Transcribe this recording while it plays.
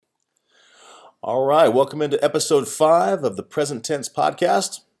All right, welcome into episode 5 of the Present Tense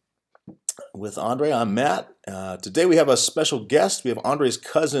podcast with Andre. I'm Matt. Today we have a special guest. We have Andre's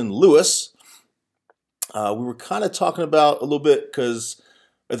cousin, Lewis. We were kind of talking about a little bit because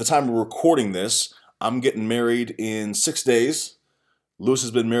at the time we're recording this, I'm getting married in 6 days. Lewis has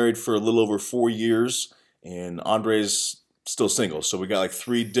been married for a little over 4 years, and Andre's still single. So we got like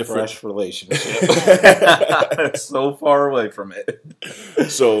 3 different... Fresh relationship. So far away from it.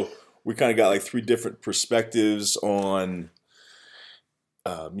 So we kind of got like 3 different perspectives on,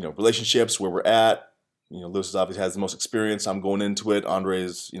 relationships, where we're at. Lewis obviously has the most experience. I'm going into it. Andre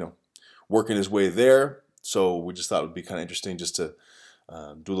is, working his way there. So we just thought it would be kind of interesting just to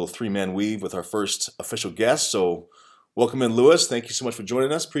do a little 3-man weave with our first official guest. So welcome in, Lewis. Thank you so much for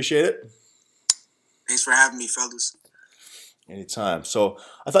joining us. Appreciate it. Thanks for having me, fellas. Anytime. So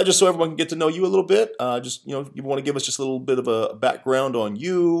I thought just so everyone can get to know you a little bit, you want to give us just a little bit of a background on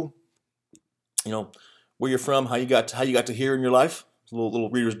you, where you're from, how you got to here in your life, a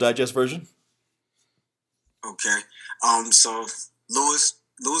little Reader's Digest version. Okay. So Lewis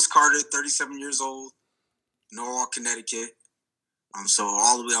Carter, 37 years old, Norwalk, Connecticut. So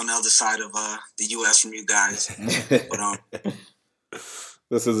all the way on the other side of the U.S. from you guys. But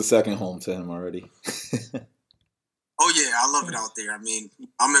this is a second home to him already. Oh yeah, I love it out there. I mean,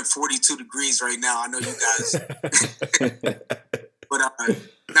 I'm at 42 degrees right now. I know you guys. But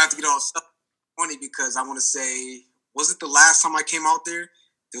not to get all stuff funny, because I want to say, was it the last time I came out there?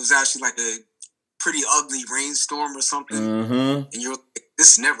 It was actually like a pretty ugly rainstorm or something. Mm-hmm. And you're like,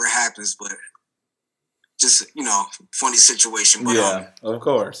 this never happens, but just, funny situation. But, yeah, of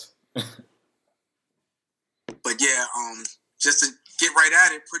course. But yeah, just to get right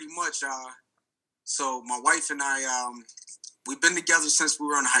at it, pretty much. So my wife and I, we've been together since we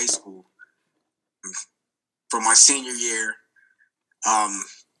were in high school. For my senior year,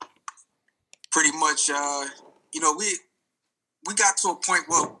 pretty much, we got to a point.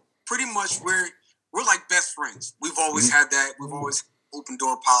 Well, pretty much we're like best friends. We've always had that. We've always open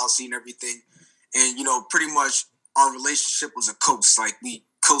door policy and everything. And pretty much our relationship was a coast. Like, we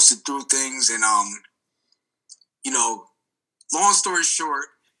coasted through things, and long story short,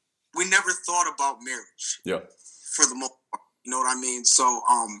 we never thought about marriage. Yeah. For the most part. You know what I mean? So,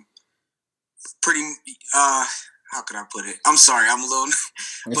 how could I put it? I'm sorry, I'm a little...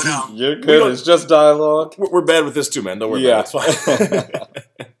 But, you're good. It's just dialogue. We're bad with this too, man. Don't worry about it. It's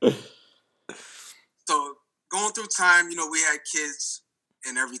fine. So, going through time, we had kids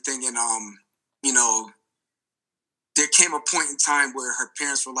and everything, and, there came a point in time where her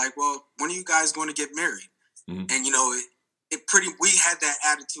parents were like, well, when are you guys going to get married? Mm-hmm. And, we had that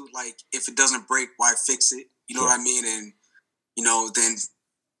attitude, like, if it doesn't break, why fix it? You know what I mean? And, then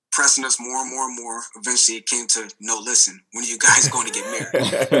pressing us more and more and more, eventually it came to, no, listen, when are you guys going to get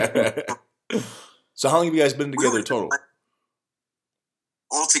married? So how long have you guys been together total?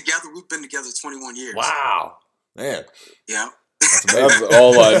 Altogether, we've been together 21 years. Wow. Man. Yeah. That's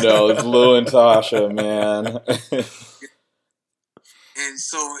all I know is Lou and Tasha, man. And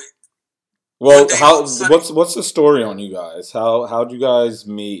so... Well, what's the story on you guys? How'd you guys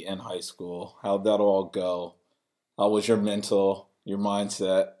meet in high school? How'd that all go? How was your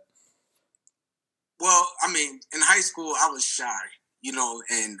mindset? Well, I mean, in high school, I was shy,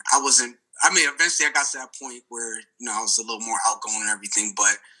 and eventually I got to that point where, I was a little more outgoing and everything,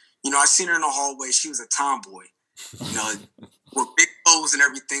 but, I seen her in the hallway. She was a tomboy, with big clothes and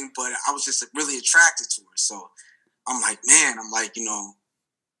everything, but I was just really attracted to her. So I'm like,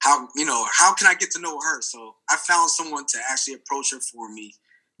 how can I get to know her? So I found someone to actually approach her for me,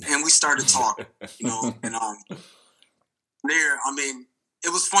 and we started talking, and there, it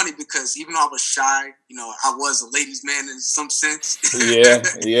was funny because even though I was shy, I was a ladies' man in some sense. Yeah.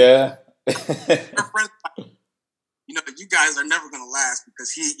 Her friends, you guys are never gonna last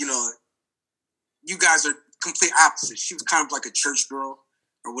because you guys are complete opposite. She was kind of like a church girl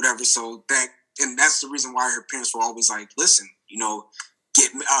or whatever. So that's the reason why her parents were always like, listen,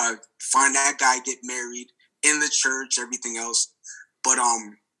 find that guy, get married in the church, everything else. But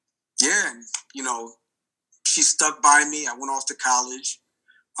she stuck by me. I went off to college.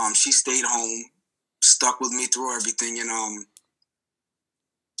 She stayed home, stuck with me through everything, and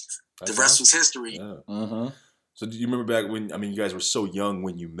the rest was history. Yeah. Mm-hmm. So do you remember back when, you guys were so young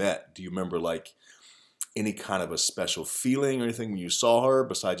when you met? Do you remember like any kind of a special feeling or anything when you saw her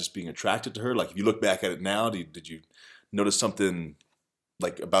besides just being attracted to her? Like, if you look back at it now, did you notice something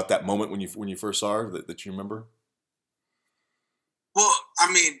like about that moment when you first saw her that you remember? Well, I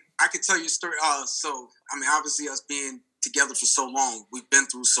could tell you a story. Obviously us being together for so long, we've been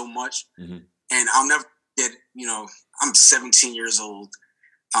through so much, and I'll never forget, I'm 17 years old.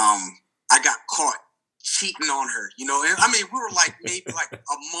 I got caught cheating on her, you know. And I mean, we were like maybe like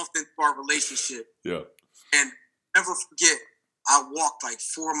a month into our relationship. Yeah. And never forget, I walked like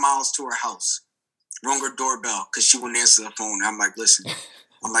 4 miles to her house, rung her doorbell because she wouldn't answer the phone. And I'm like, listen,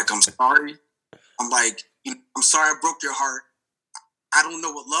 I'm sorry. I'm like, I'm sorry I broke your heart. I don't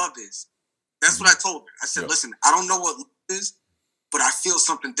know what love is. That's what I told her. I said, listen, I don't know what love is, but I feel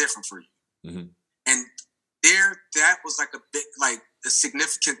something different for you. Mm-hmm. And that was like a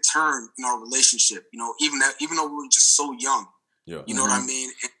significant turn in our relationship, you know, even though we were just so young, you know what I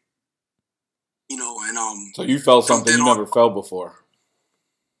mean? And, you know, and so you felt something you never felt before.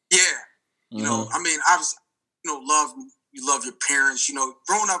 Yeah. You know, I mean, obviously, you know, you love your parents, you know,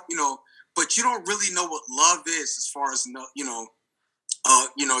 growing up, you know, but you don't really know what love is as far as, you know,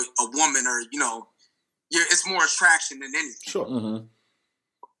 a woman or, you know, it's more attraction than anything. Sure. Mm-hmm.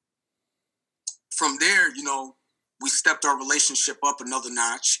 From there, you know, we stepped our relationship up another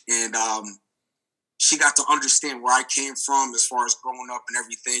notch, and she got to understand where I came from as far as growing up and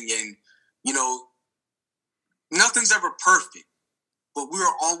everything. And, you know, nothing's ever perfect, but we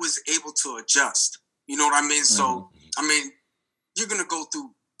were always able to adjust. You know what I mean? So, I mean, you're going to go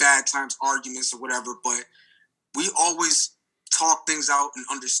through bad times, arguments or whatever, but we always talked things out and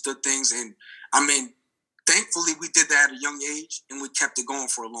understood things. And, I mean, thankfully we did that at a young age, and we kept it going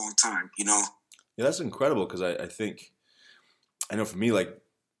for a long time, you know? Yeah, that's incredible because I think, I know for me, like,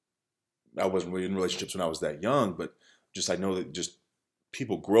 I wasn't really in relationships when I was that young, but just I know that just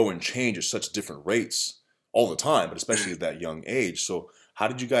people grow and change at such different rates all the time, but especially at that young age. So how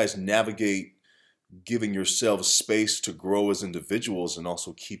did you guys navigate giving yourselves space to grow as individuals and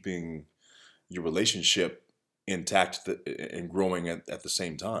also keeping your relationship intact and growing at the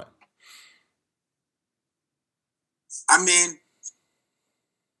same time? I mean,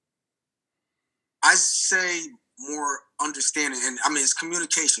 I say more understanding, and I mean, it's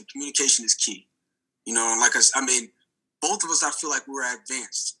communication. Communication is key. You know, and like I mean, both of us, I feel like we were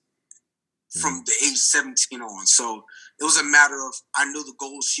advanced from the age 17 on. So it was a matter of, I knew the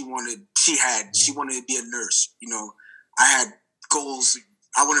goals she wanted to be a nurse. You know, I had goals.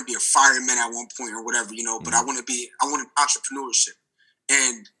 I want to be a fireman at one point or whatever, you know, but I wanted entrepreneurship.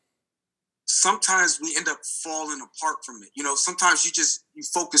 And sometimes we end up falling apart from it. You know, sometimes you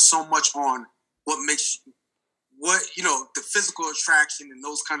focus so much on you know, the physical attraction and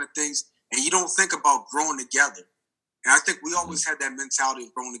those kind of things, and you don't think about growing together. And I think we always had that mentality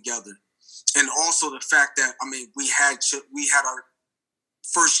of growing together. And also the fact that, I mean, we had our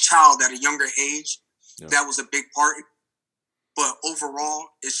first child at a younger age. Yeah. That was a big part. But overall,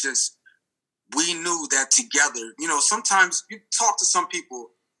 it's just, we knew that together, you know, sometimes you talk to some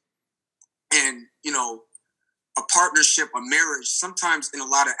people and, you know, a partnership, a marriage, sometimes in a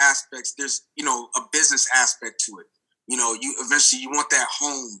lot of aspects, there's, you know, a business aspect to it. You know, you eventually want that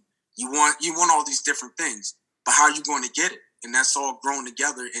home. You want all these different things, but how are you going to get it? And that's all grown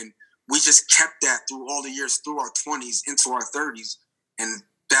together. And we just kept that through all the years, through our 20s into our 30s. And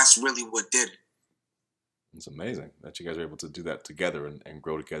that's really what did it. It's amazing that you guys are able to do that together and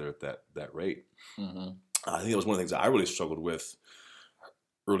grow together at that rate. Mm-hmm. I think that was one of the things that I really struggled with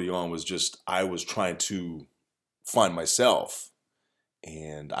early on, was just, I was trying to find myself.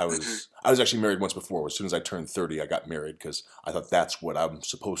 And I was actually married once before. As soon as I turned 30, I got married because I thought that's what I'm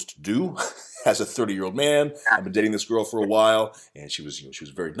supposed to do as a 30-year-old man. I've been dating this girl for a while, and she was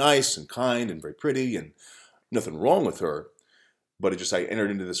very nice and kind and very pretty, and nothing wrong with her. But I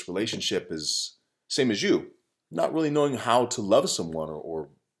entered into this relationship as same as you, not really knowing how to love someone or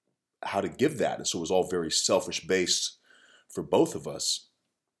how to give that. And so it was all very selfish based for both of us.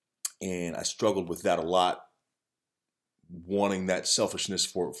 And I struggled with that a lot, wanting that selfishness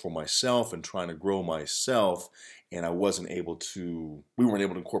for myself and trying to grow myself. And we weren't able to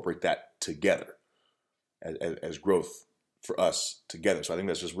incorporate that together as growth for us together. So I think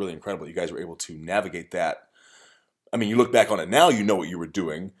that's just really incredible. You guys were able to navigate that. I mean, you look back on it now, you know what you were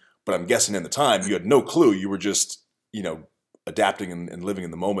doing, but I'm guessing in the time you had no clue. You were just, you know, adapting and living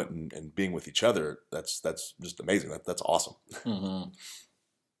in the moment and being with each other. That's just amazing. That's awesome. Mm-hmm.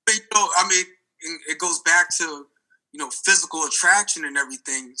 You know, I mean, it goes back to, you know, physical attraction and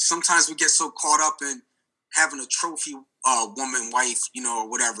everything. Sometimes we get so caught up in having a trophy woman, wife, you know, or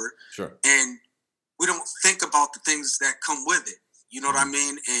whatever. Sure. And we don't think about the things that come with it. You know what I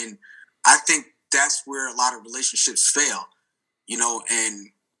mean? And I think that's where a lot of relationships fail, you know. And,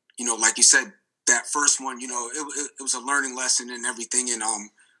 you know, like you said, that first one, you know, it was a learning lesson and everything. And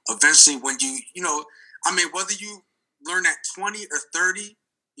eventually when you know, I mean, whether you learn at 20 or 30,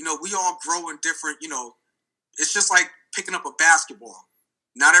 you know, we all grow in different, you know, it's just like picking up a basketball.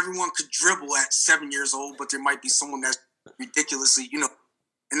 Not everyone could dribble at 7 years old, but there might be someone that's ridiculously, you know,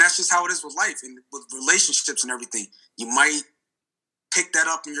 and that's just how it is with life and with relationships and everything. You might pick that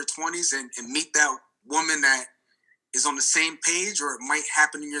up in your 20s and meet that woman that is on the same page, or it might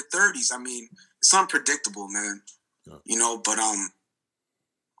happen in your 30s. I mean, it's unpredictable, man. Yeah. You know, but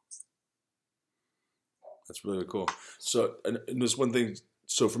that's really cool. So, and there's one thing.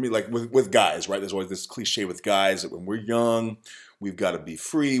 So for me, like with guys, right? There's always this cliche with guys that when we're young, we've got to be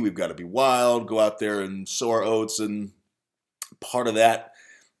free, we've got to be wild, go out there and sow our oats, and part of that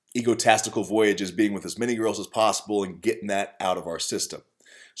egotastical voyage is being with as many girls as possible and getting that out of our system.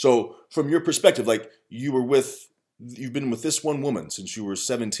 So from your perspective, like you've been with this one woman since you were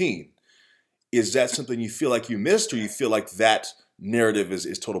 17. Is that something you feel like you missed, or you feel like that narrative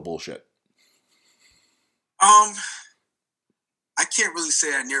is total bullshit? I can't really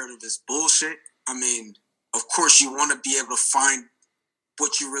say that narrative is bullshit. I mean, of course you want to be able to find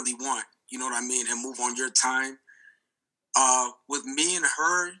what you really want, you know what I mean, and move on your time. With me and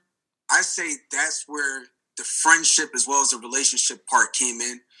her, I say that's where the friendship as well as the relationship part came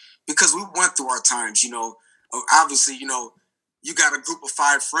in, because we went through our times, you know. Obviously, you know, you got a group of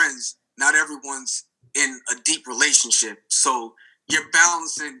 5 friends. Not everyone's in a deep relationship. So you're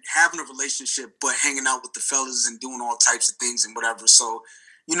balancing having a relationship, but hanging out with the fellas and doing all types of things and whatever. So,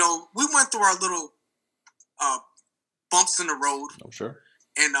 you know, we went through our little bumps in the road. Oh, sure.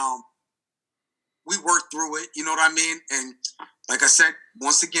 And we worked through it, you know what I mean? And like I said,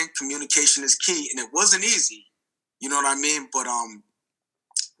 once again, communication is key. And it wasn't easy, you know what I mean? But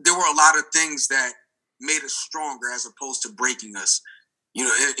there were a lot of things that made us stronger as opposed to breaking us. You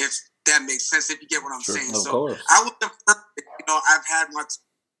know, if that makes sense, if you get what I'm saying. Of so course. I was perfect, you know, I've had my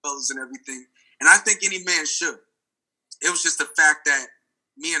fellas and everything. And I think any man should. It was just the fact that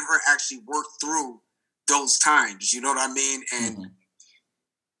me and her actually worked through those times, you know what I mean? And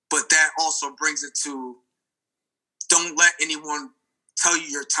but that also brings it to, don't let anyone tell you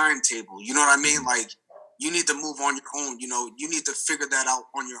your timetable. You know what I mean? Like, you need to move on your own. You know, you need to figure that out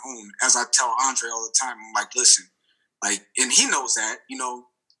on your own. As I tell Andre all the time, I'm like, listen, like, and he knows that, you know,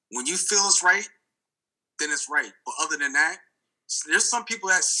 when you feel it's right, then it's right. But other than that, there's some people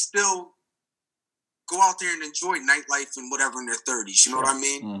that still go out there and enjoy nightlife and whatever in their 30s. You know what I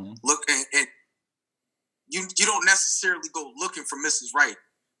mean? Mm-hmm. Look, and you don't necessarily go looking for Mrs. Right.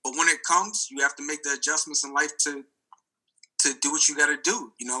 But when it comes, you have to make the adjustments in life to do what you got to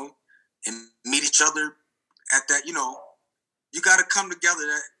do, you know, and meet each other at that, you know, you got to come together.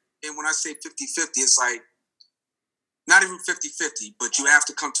 And when I say 50-50, it's like not even 50-50, but you have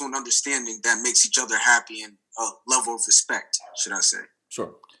to come to an understanding that makes each other happy and a level of respect, should I say.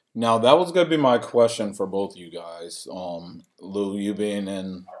 Sure. Now, that was going to be my question for both of you guys. Lou, you being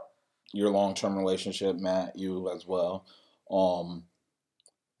in your long-term relationship, Matt, you as well.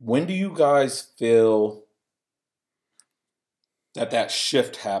 When do you guys feel that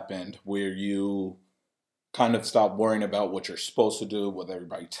shift happened where you kind of stop worrying about what you're supposed to do, what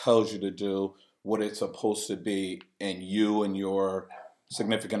everybody tells you to do, what it's supposed to be, and you and your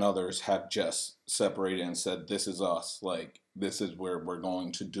significant others have just separated and said, this is us. Like, this is where we're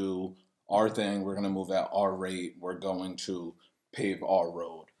going to do our thing. We're going to move at our rate. We're going to pave our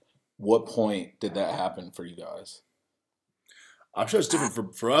road. What point did that happen for you guys? I'm sure it's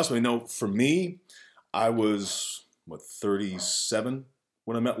different for us. I know for me, I was, 37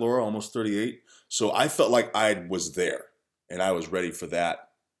 when I met Laura, almost 38. So I felt like I was there and I was ready for that.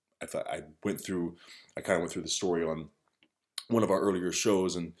 I kind of went through the story on one of our earlier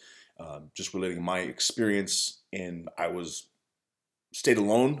shows and just relating my experience. And I stayed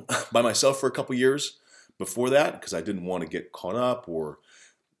alone by myself for a couple years before that because I didn't want to get caught up or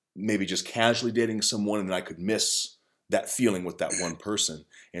maybe just casually dating someone and I could miss that feeling with that one person.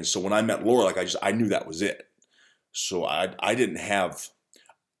 And so when I met Laura, like I knew that was it. So I did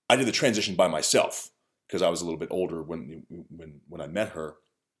the transition by myself because I was a little bit older when I met her,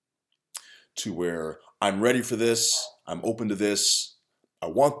 to where I'm ready for this, I'm open to this, I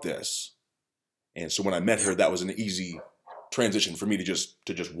want this. And so when I met her, that was an easy transition for me to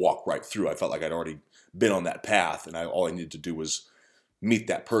just walk right through. I felt like I'd already been on that path and all I needed to do was meet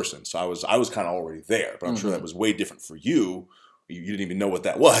that person. So I was kind of already there, but I'm sure that was way different for you. You didn't even know what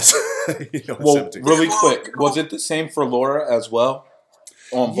that was. Well, really quick, was it the same for Laura as well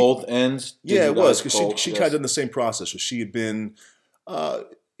on both ends? Yeah, it was, because she kind of done the same process. So she had been,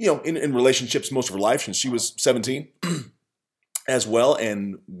 in relationships most of her life since she was 17 as well.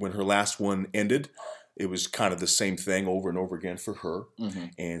 And when her last one ended, it was kind of the same thing over and over again for her. Mm-hmm.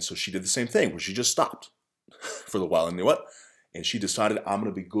 And so she did the same thing where she just stopped for a while. And you know what? And she decided, I'm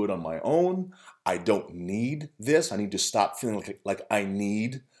going to be good on my own. I don't need this. I need to stop feeling like I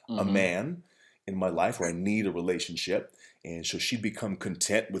need a man in my life, or I need a relationship. And so she'd become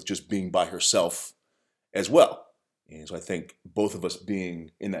content with just being by herself as well. And so I think both of us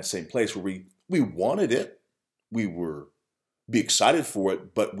being in that same place where we wanted it, we were be excited for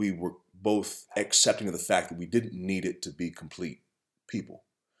it, but we were both accepting of the fact that we didn't need it to be complete people.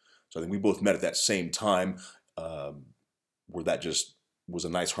 So I think we both met at that same time, where that just was a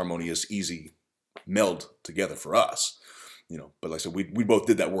nice, harmonious, easy meld together for us. But like I said, we both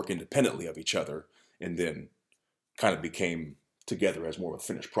did that work independently of each other, and then kind of became together as more of a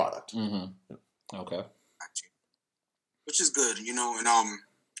finished product. Mm-hmm. Okay. Which is good, and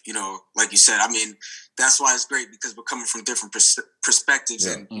like you said, I mean, that's why it's great, because we're coming from different perspectives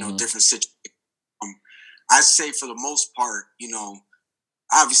and different situations. I'd say for the most part,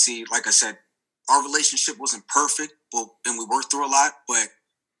 obviously, like I said, our relationship wasn't perfect, and we worked through a lot, but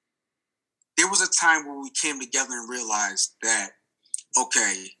there was a time where we came together and realized that,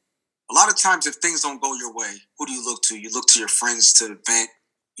 okay, a lot of times if things don't go your way, who do you look to? You look to your friends to vent,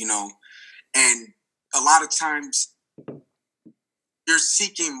 and a lot of times you're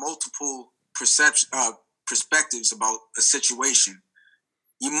seeking multiple perspectives about a situation.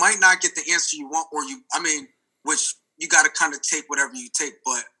 You might not get the answer you want, which you got to kind of take whatever you take,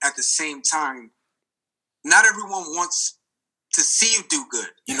 but at the same time, not everyone wants to see you do good,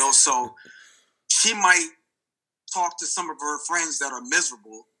 so she might talk to some of her friends that are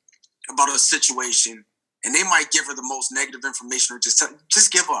miserable about a situation, and they might give her the most negative information or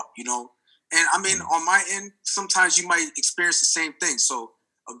just give up, And I mean, on my end, sometimes you might experience the same thing. So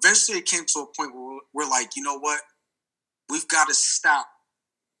eventually it came to a point where we're like, you know what? We've got to stop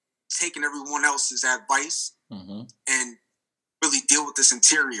taking everyone else's advice and really deal with this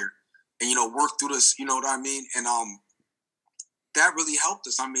interior and, work through this, you know what I mean? And that really helped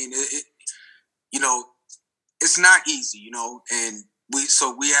us. I mean, it's not easy, and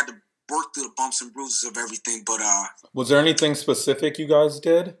we had to work through the bumps and bruises of everything. But was there anything specific you guys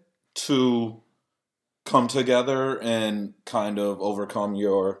did to come together and kind of overcome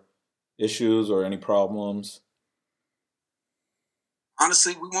your issues or any problems?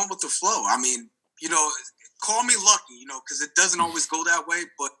 Honestly, we went with the flow. I mean, call me lucky, because it doesn't always go that way.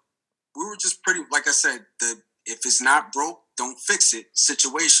 But we were just pretty, like I said, if it's not broke, don't fix it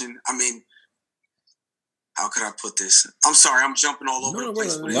situation. I mean, how could I put this? I'm sorry, I'm jumping all over the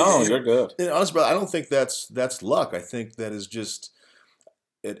place. No, you're good. Honestly, brother, I don't think that's luck. I think that is just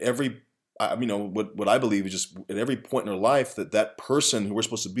at every, what I believe is just at every point in our life that person who we're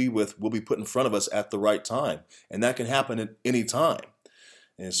supposed to be with will be put in front of us at the right time. And that can happen at any time.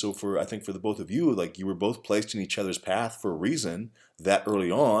 And so I think for the both of you, like you were both placed in each other's path for a reason that early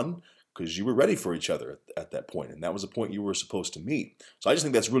on, because you were ready for each other at that point. And that was the point you were supposed to meet. So I just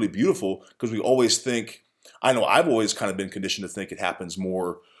think that's really beautiful, because we always think, I know I've always kind of been conditioned to think it happens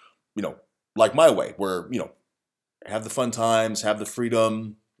more, like my way, where, have the fun times, have the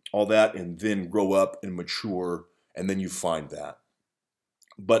freedom, all that, and then grow up and mature, and then you find that.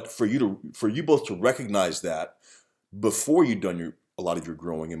 But for you both to recognize that before you've done a lot of your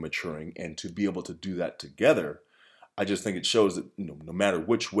growing and maturing, and to be able to do that together, I just think it shows that no matter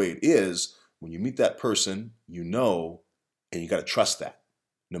which way it is, when you meet that person, and you got to trust that,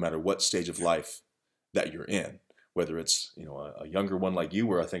 no matter what stage of life that you're in. Whether it's a younger one like you,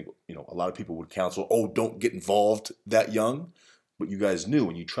 where I think a lot of people would counsel, don't get involved that young, but you guys knew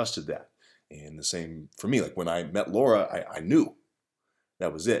and you trusted that. And the same for me, like when I met Laura, I knew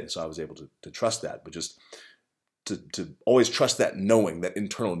that was it, so I was able to trust that. But just to always trust that knowing, that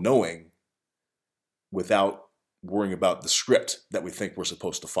internal knowing, without worrying about the script that we think we're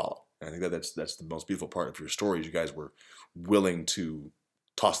supposed to follow. And I think that's the most beautiful part of your story, is you guys were willing to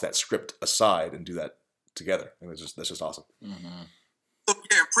toss that script aside and do that together, and that's just awesome. Mm-hmm. So,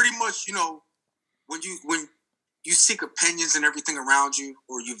 yeah, pretty much, when you seek opinions and everything around you,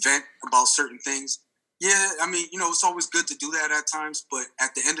 or you vent about certain things, yeah, I mean, it's always good to do that at times, but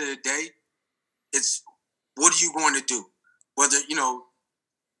at the end of the day, it's what are you going to do? Whether,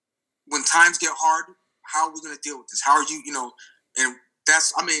 when times get hard, how are we going to deal with this? How are you, and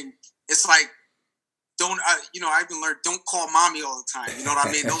that's, I mean, it's like, I even learned, don't call mommy all the time. You know what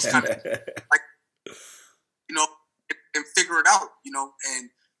I mean? Those kind of, like, and figure it out, and,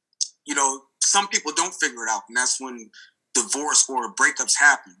 some people don't figure it out. And that's when divorce or breakups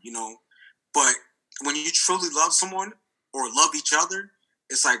happen, but when you truly love someone or love each other,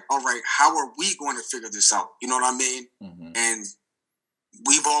 it's like, all right, how are we going to figure this out? You know what I mean? Mm-hmm. And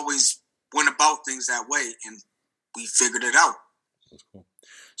we've always went about things that way, and we figured it out. That's cool.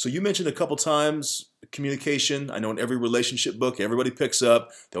 So you mentioned a couple times communication. I know in every relationship book, everybody picks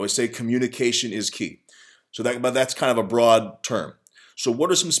up, they always say communication is key. So that's kind of a broad term. So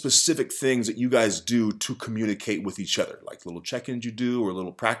what are some specific things that you guys do to communicate with each other? Like little check-ins you do or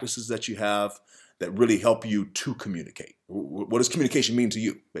little practices that you have that really help you to communicate? What does communication mean to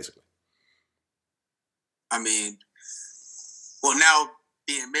you, basically? I mean, well, now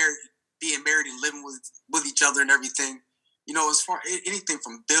being married and living with each other and everything, you know, as far anything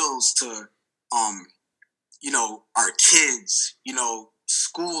from bills to, you know, our kids, you know,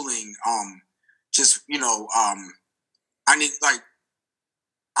 schooling, just, you know, I need, like,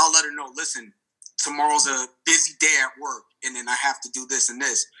 I'll let her know, listen, tomorrow's a busy day at work and then I have to do this and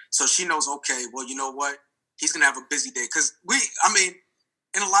this. So she knows, okay, well, you know what? He's going to have a busy day. Because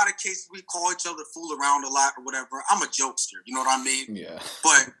in a lot of cases, we call each other, fool around a lot or whatever. I'm a jokester, you know what I mean? Yeah.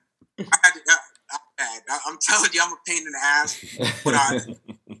 But I'm telling you, I'm a pain in the ass. But I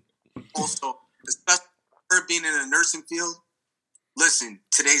also, especially her being in the nursing field, listen,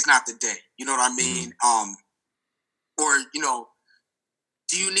 today's not the day. You know what I mean? Or, you know,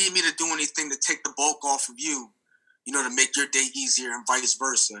 do you need me to do anything to take the bulk off of you, you know, to make your day easier and vice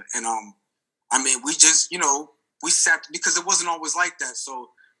versa? And, I mean, we just, you know, we sat, because it wasn't always like that. So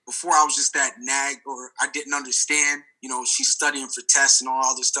before I was just that nag or I didn't understand, you know, she's studying for tests and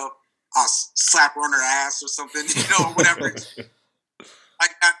all this stuff. I'll slap her on her ass or something, you know, whatever.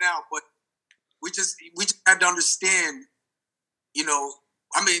 Like that now. But we just had to understand, you know,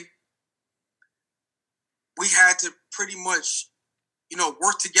 I mean, we had to pretty much, you know,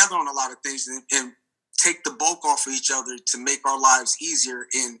 work together on a lot of things and take the bulk off of each other to make our lives easier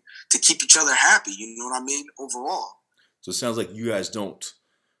and to keep each other happy. You know what I mean? Overall. So it sounds like you guys don't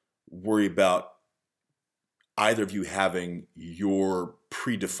worry about either of you having your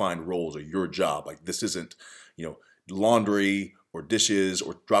predefined roles or your job. Like this isn't, you know, laundry or dishes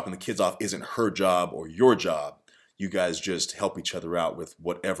or dropping the kids off isn't her job or your job. You guys just help each other out with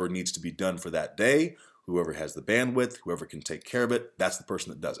whatever needs to be done for that day. Whoever has the bandwidth, whoever can take care of it, that's the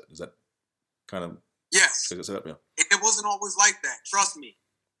person that does it. Is that kind of... Yes. Yeah. And it wasn't always like that. Trust me.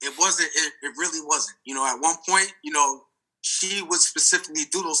 It wasn't. It really wasn't. You know, at one point, you know, she would specifically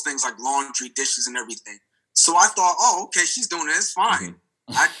do those things like laundry, dishes, and everything. So I thought, oh, okay, she's doing it. It's fine.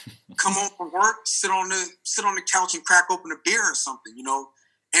 Mm-hmm. I'd come home from work, sit on the couch and crack open a beer or something, you know.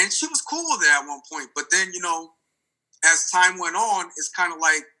 And she was cool with it at one point. But then, you know, as time went on, it's kind of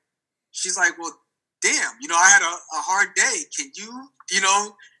like, she's like, well, damn, you know, I had a hard day. Can you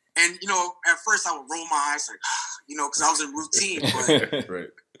know, and, you know, at first I would roll my eyes like, you know, because I was in routine. But, right.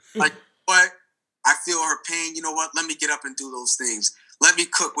 Like, but I feel her pain. You know what? Let me get up and do those things. Let me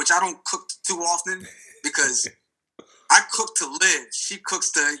cook, which I don't cook too often because I cook to live. She cooks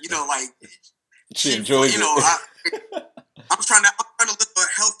to, you know, like. She enjoys it. You know, I'm trying to live a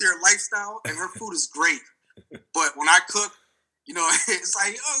healthier lifestyle, and her food is great. But when I cook, you know, it's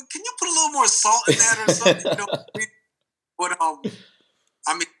like, oh, can you put a little more salt in that or something? You know, but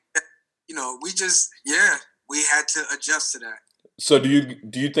I mean, you know, we had to adjust to that. So do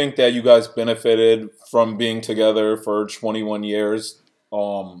you think that you guys benefited from being together for 21 years?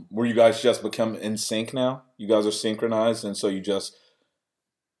 Where you guys just become in sync now? You guys are synchronized, and so you just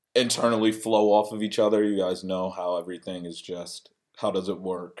internally flow off of each other. You guys know how everything is just, how does it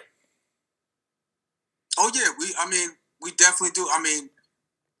work? Oh yeah, we definitely do. I mean,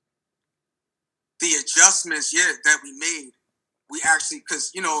 the adjustments, that we made, we actually,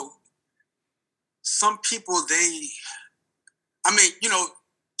 because, you know, some people, you know,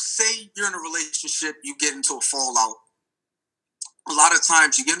 say you're in a relationship, you get into a fallout. A lot of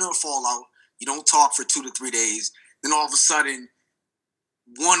times you get into a fallout, you don't talk for 2 to 3 days, then all of a sudden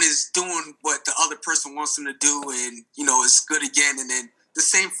one is doing what the other person wants them to do, and, you know, it's good again, and then the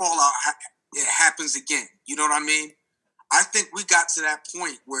same fallout it happens again. You know what I mean? I think we got to that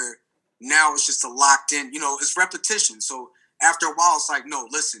point where now it's just a locked in, you know, it's repetition. So after a while, it's like, no,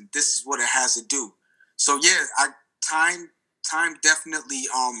 listen, this is what it has to do. So yeah, time definitely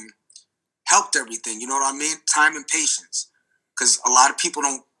helped everything. You know what I mean? Time and patience, because a lot of people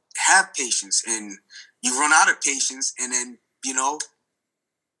don't have patience, and you run out of patience, and then, you know.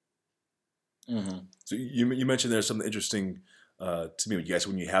 Mm-hmm. So you mentioned there's something interesting to me, you guys,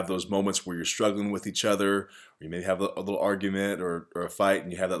 when you have those moments where you're struggling with each other, or you maybe have a little argument or a fight,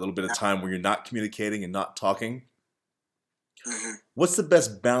 and you have that little bit of time where you're not communicating and not talking. Mm-hmm. What's the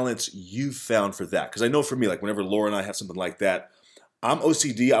best balance you've found for that? Because I know for me, like whenever Laura and I have something like that, I'm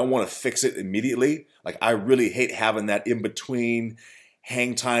OCD. I want to fix it immediately. Like I really hate having that in between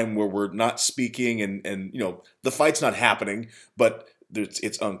hang time where we're not speaking and you know, the fight's not happening, but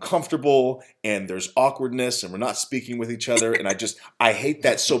it's uncomfortable and there's awkwardness and we're not speaking with each other. And I hate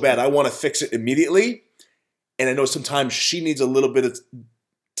that so bad. I want to fix it immediately. And I know sometimes she needs a little bit of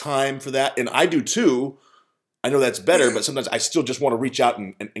time for that. And I do too. I know that's better, but sometimes I still just want to reach out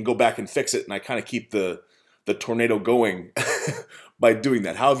and go back and fix it. And I kind of keep the tornado going by doing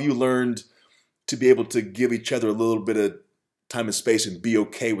that. How have you learned to be able to give each other a little bit of time and space and be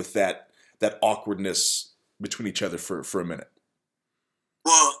okay with that awkwardness between each other for a minute?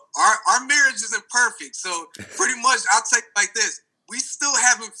 Well, our marriage isn't perfect, so pretty much I'll take it like this. We still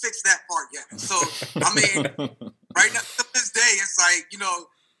haven't fixed that part yet. So, I mean, right now, to this day, it's like, you know,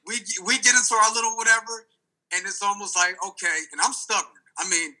 we get into our little whatever, and it's almost like, okay, and I'm stubborn. I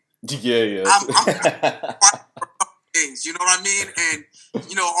mean, yeah. I'm things, you know what I mean? And,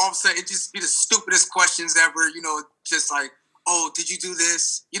 you know, all of a sudden, it just be the stupidest questions ever, you know, just like, oh, did you do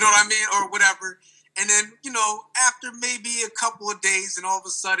this? You know what I mean? Or whatever. And then, you know, after maybe a couple of days, and all of a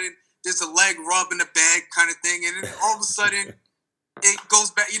sudden, there's a leg rub in the bag kind of thing, and then all of a sudden, it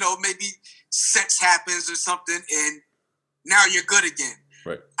goes back, you know, maybe sex happens or something, and now you're good again.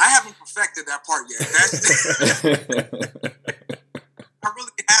 Right. I haven't perfected that part yet. I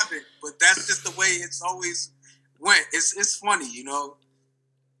really haven't, but that's just the way it's always went. It's funny, you know.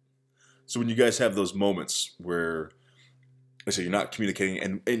 So when you guys have those moments where, let's say, you're not communicating,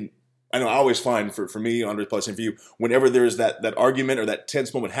 and I know I always find for me, Andre, probably same for you, whenever there's that argument or that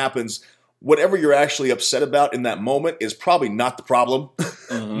tense moment happens, whatever you're actually upset about in that moment is probably not the problem.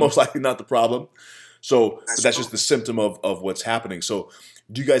 Mm-hmm. Most likely not the problem. So that's just the symptom of what's happening. So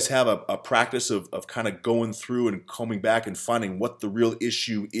do you guys have a practice of kind of going through and coming back and finding what the real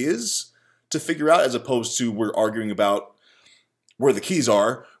issue is to figure out, as opposed to we're arguing about where the keys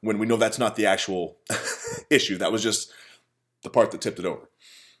are when we know that's not the actual issue? That was just the part that tipped it over.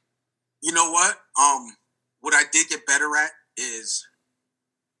 You know what? What I did get better at is,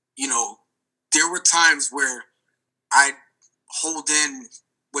 you know, there were times where I'd hold in,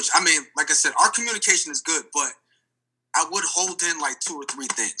 which, I mean, like I said, our communication is good, but I would hold in like 2 or 3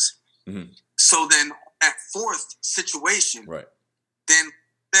 things. Mm-hmm. So then at fourth situation, right, then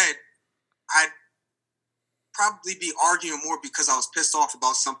that I'd probably be arguing more because I was pissed off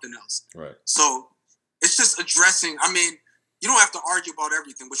about something else. Right. So it's just addressing, I mean, you don't have to argue about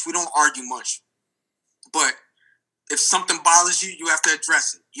everything, which we don't argue much. But if something bothers you, you have to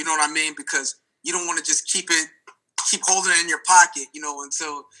address it. You know what I mean? Because you don't want to just keep holding it in your pocket, you know,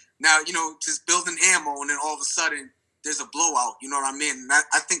 until now, you know, just building ammo, and then all of a sudden there's a blowout. You know what I mean? And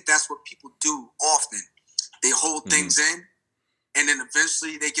I think that's what people do often. They hold things in, and then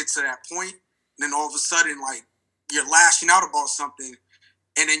eventually they get to that point, and then all of a sudden, like, you're lashing out about something,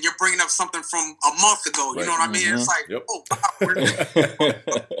 and then you're bringing up something from a month ago. You know what I mean? It's like, oh, wow.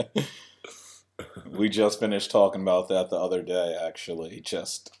 We just finished talking about that the other day, actually,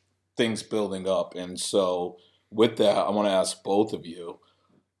 just things building up. And so with that, I want to ask both of you.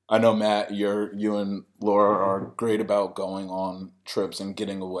 I know, Matt, you and Laura are great about going on trips and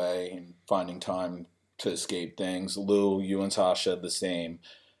getting away and finding time to escape things. Lou, you and Tasha, the same.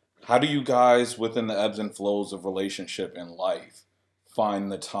 How do you guys, within the ebbs and flows of relationship and life,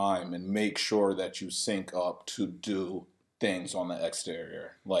 find the time and make sure that you sync up to do things on the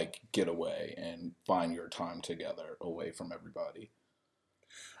exterior, like get away and find your time together away from everybody?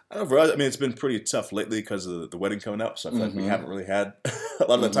 I don't know, for us, I mean, it's been pretty tough lately because of the wedding coming up, so I feel like we haven't really had a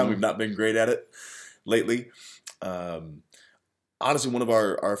lot of the time. We've not been great at it lately. Honestly, one of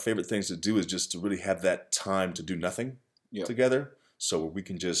our favorite things to do is just to really have that time to do nothing together, so we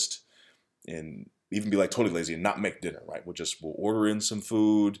can just, and even be like totally lazy and not make dinner, right? We'll order in some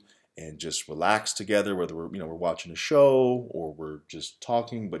food and just relax together, whether we're watching a show or we're just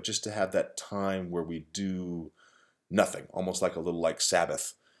talking, but just to have that time where we do nothing, almost like a little like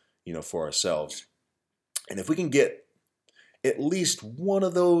Sabbath, for ourselves. And if we can get at least one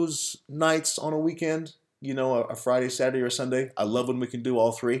of those nights on a weekend, a Friday, Saturday, or Sunday. I love when we can do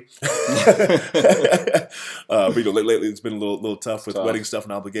all three. But lately it's been a little tough with wedding stuff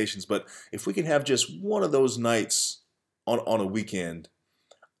and obligations. But if we can have just one of those nights on a weekend,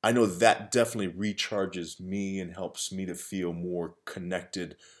 I know that definitely recharges me and helps me to feel more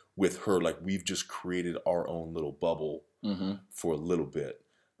connected with her. Like we've just created our own little bubble for a little bit.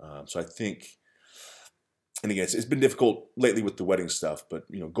 So I think, and again, it's been difficult lately with the wedding stuff, but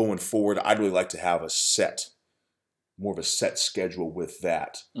going forward, I'd really like to have more of a set schedule with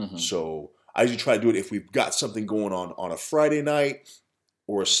that. So I usually try to do it if we've got something going on a Friday night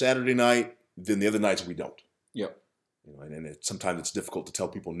or a Saturday night, then the other nights we don't. Yep. And sometimes it's difficult to tell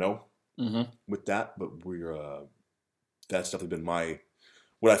people no with that, but that's definitely been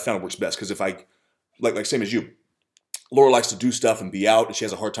what I found works best. Because if I, like same as you, Laura likes to do stuff and be out, and she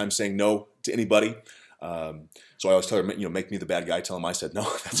has a hard time saying no to anybody. So I always tell her, make me the bad guy. Tell him I said no.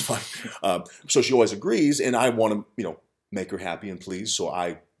 That's fine. So she always agrees, and I want to, make her happy and pleased. So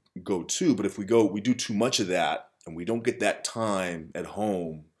I go too. But if we do too much of that, and we don't get that time at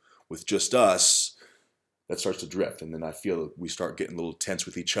home with just us, that starts to drift. And then I feel we start getting a little tense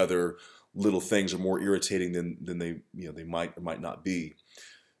with each other. Little things are more irritating than they might or might not be.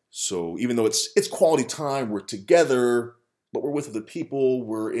 So even though it's quality time, we're together, but we're with other people,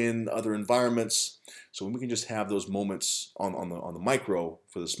 we're in other environments. So when we can just have those moments on the micro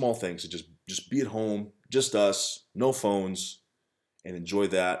for the small things, to just be at home, just us, no phones, and enjoy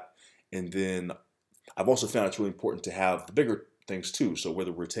that. And then I've also found it's really important to have the bigger things too. So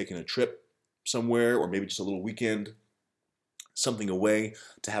whether we're taking a trip somewhere or maybe just a little weekend, something away,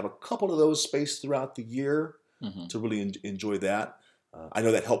 to have a couple of those spaced throughout the year to really enjoy that. I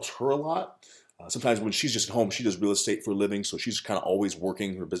know that helps her a lot. Sometimes when she's just at home, she does real estate for a living, so she's kind of always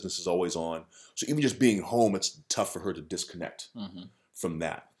working. Her business is always on. So even just being home, it's tough for her to disconnect from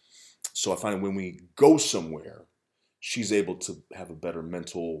that. So I find when we go somewhere, she's able to have a better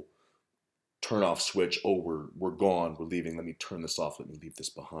mental turn off switch. Oh, we're gone, we're leaving. Let me turn this off. Let me leave this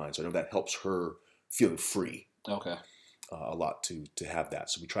behind. So I know that helps her feel free. Okay. A lot to have that.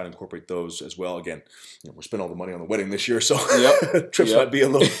 So we try to incorporate those as well. Again, we're spending all the money on the wedding this year, so trips might be a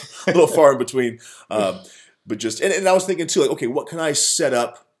little far in between. But just and I was thinking too, like, okay, what can I set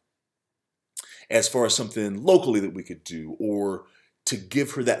up as far as something locally that we could do, or to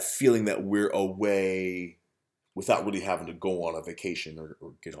give her that feeling that we're away without really having to go on a vacation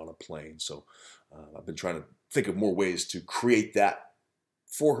or get on a plane. So I've been trying to think of more ways to create that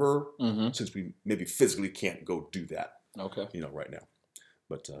for her, since we maybe physically can't go do that. Okay. Right now.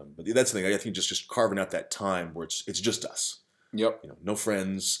 But that's the thing. I think just carving out that time where it's just us. Yep. No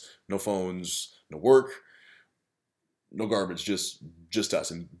friends, no phones, no work, no garbage, just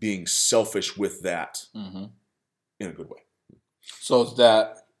us, and being selfish with that in a good way. So is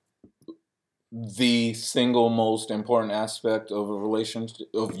that the single most important aspect of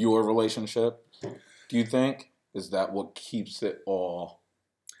your relationship? Do you think? Is that what keeps it all?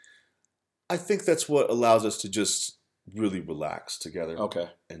 I think that's what allows us to just really relax together. Okay.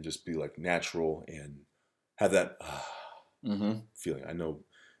 And just be like natural and have that feeling. I know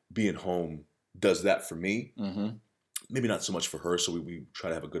being home does that for me. Maybe not so much for her. So we try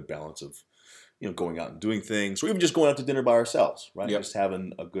to have a good balance of, going out and doing things, or even just going out to dinner by ourselves, right? Yep. Just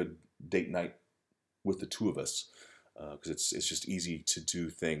having a good date night with the two of us. Because it's just easy to do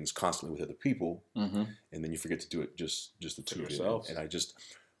things constantly with other people. And then you forget to do it just the two of you. And I just,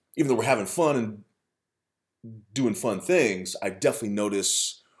 even though we're having fun and doing fun things, I definitely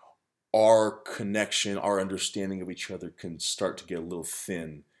notice our connection, our understanding of each other can start to get a little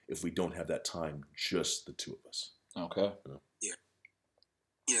thin if we don't have that time, just the two of us. Okay.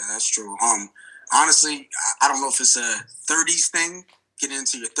 Yeah, that's true. Honestly, I don't know if it's a 30s thing, getting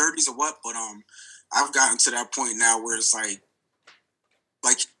into your 30s or what, but I've gotten to that point now where it's like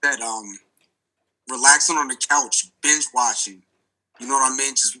you said, relaxing on the couch, binge watching. You know what I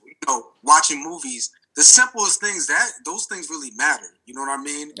mean? Just watching movies. The simplest things, those things really matter. You know what I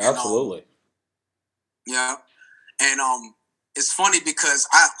mean? Absolutely. And, and it's funny because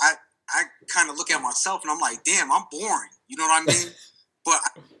I kind of look at myself and I'm like, damn, I'm boring. You know what I mean? But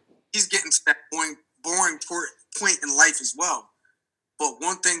he's getting to that boring point in life as well. But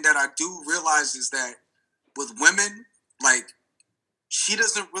one thing that I do realize is that with women, like, she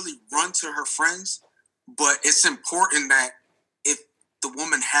doesn't really run to her friends, but it's important that if the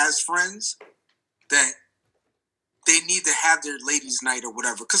woman has friends, that they need to have their ladies' night or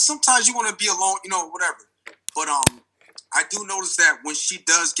whatever. Because sometimes you want to be alone, whatever. But I do notice that when she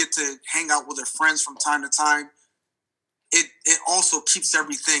does get to hang out with her friends from time to time, it also keeps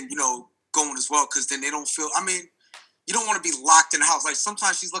everything, going as well. Because then they don't feel, you don't want to be locked in the house. Like,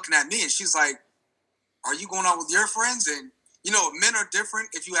 sometimes she's looking at me and she's like, are you going out with your friends? And, men are different,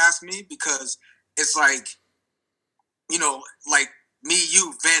 if you ask me, because it's like, like me,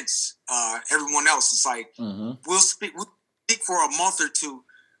 you, Vince, everyone else. It's like, we'll speak for a month or two,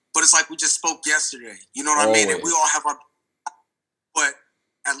 but it's like we just spoke yesterday. You know what I mean? And we all have our, but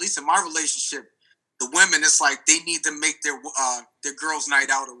at least in my relationship, the women, it's like they need to make their girls'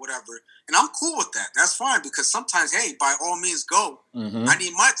 night out or whatever. And I'm cool with that. That's fine, because sometimes, hey, by all means, go. I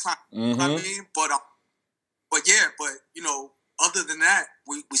need my time. You know what I mean? But other than that,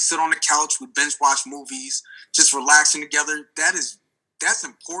 we sit on the couch, we binge watch movies, just relaxing together. That's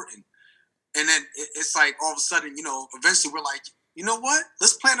important. And then it's like all of a sudden, eventually we're like, you know what?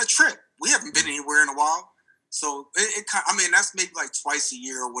 Let's plan a trip. We haven't been anywhere in a while. So that's maybe like twice a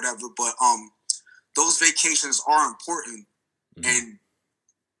year or whatever. But those vacations are important. And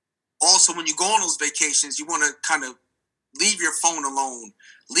also when you go on those vacations, you want to kind of leave your phone alone,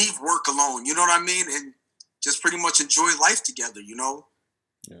 leave work alone. You know what I mean? And just pretty much enjoy life together,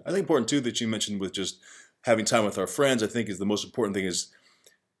 Yeah. I think important too that you mentioned with just having time with our friends. I think is the most important thing is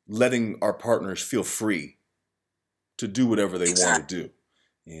letting our partners feel free to do whatever they want to do.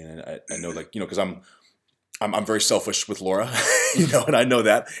 And I know, like, because I'm very selfish with Laura, and I know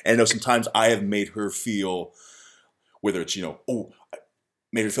that. And I know sometimes I have made her feel, whether it's,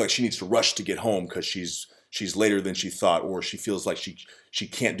 made her feel like she needs to rush to get home because she's later than she thought, or she feels like she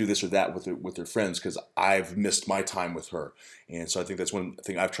can't do this or that with her friends because I've missed my time with her. And so I think that's one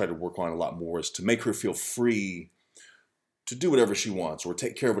thing I've tried to work on a lot more is to make her feel free to do whatever she wants or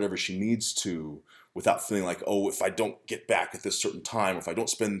take care of whatever she needs to without feeling like, oh, if I don't get back at this certain time, if I don't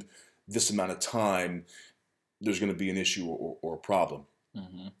spend this amount of time, there's going to be an issue or a problem.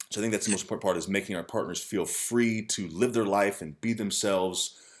 Mm-hmm. So I think that's the most important part is making our partners feel free to live their life and be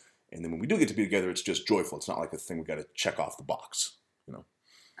themselves. And then when we do get to be together, it's just joyful. It's not like a thing we got to check off the box,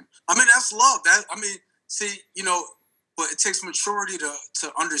 I mean, that's love. But it takes maturity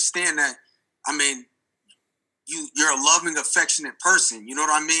to understand that. I mean, you're a loving, affectionate person. You know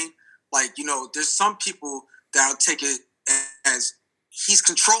what I mean? Like, there's some people that'll take it as he's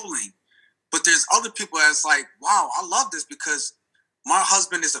controlling, but there's other people that's like, wow, I love this because my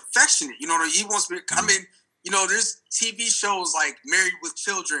husband is affectionate. You know what I mean? He wants me. I mean, there's TV shows like Married with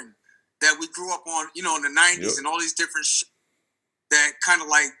Children that we grew up on, in the 90s and all these different that kind of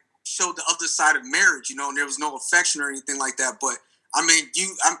like showed the other side of marriage, and there was no affection or anything like that. But I mean,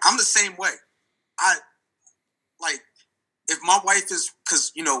 I'm the same way. I like if my wife is,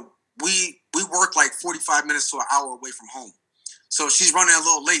 because, we work like 45 minutes to an hour away from home. So she's running a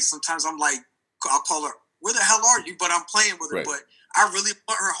little late. Sometimes I'm like, I'll call her, where the hell are you? But I'm playing with her. Right. But I really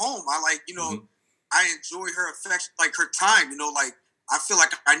want her home. I like, mm-hmm. I enjoy her affection, like her time, like I feel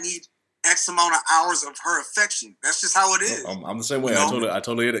like I need X amount of hours of her affection. That's just how it is. I'm the same way. I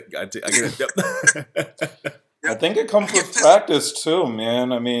totally get it. I get it. Yep. I think it comes with practice too,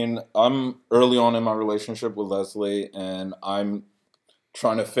 man. I mean, I'm early on in my relationship with Leslie, and I'm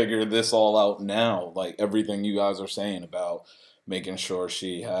trying to figure this all out now. Like everything you guys are saying about making sure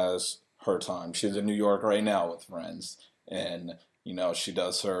she has her time. She's in New York right now with friends, and she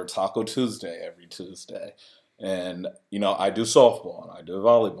does her Taco Tuesday every Tuesday. And, I do softball and I do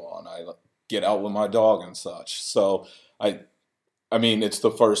volleyball and I get out with my dog and such. So, I mean, it's the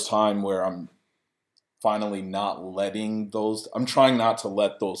first time where I'm finally not letting I'm trying not to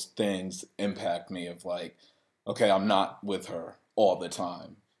let those things impact me of like, okay, I'm not with her all the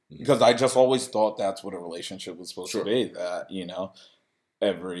time. Because I just always thought that's what a relationship was supposed to be. That,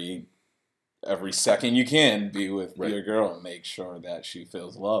 every second you can be with your girl and make sure that she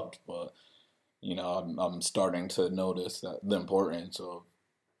feels loved. But I'm starting to notice that the importance of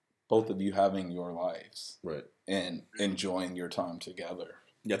both of you having your lives, and enjoying your time together.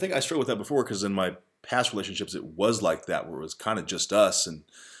 Yeah, I think I struggled with that before because in my past relationships, it was like that, where it was kind of just us, and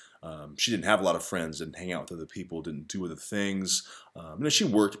she didn't have a lot of friends, didn't hang out with other people, didn't do other things. She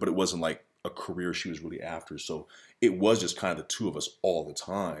worked, but it wasn't like a career she was really after. So it was just kind of the two of us all the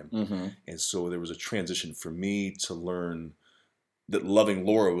time. Mm-hmm. And so there was a transition for me to learn that loving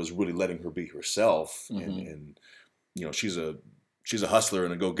Laura was really letting her be herself. Mm-hmm. And she's a hustler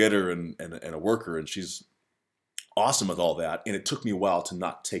and a go-getter and a worker, and she's awesome with all that. And it took me a while to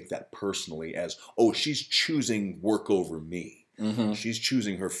not take that personally as, oh, she's choosing work over me. Mm-hmm. She's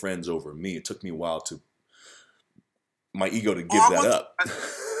choosing her friends over me. It took me a while my ego to give that up.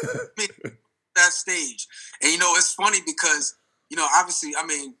 That stage. And, it's funny because, obviously, I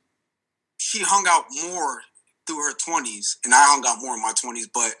mean, she hung out more through her 20s, and I hung out more in my 20s.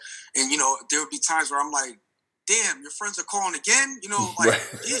 But, and there would be times where I'm like, damn, your friends are calling again.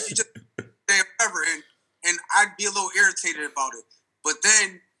 Geez, you just damn whatever. And I'd be a little irritated about it. But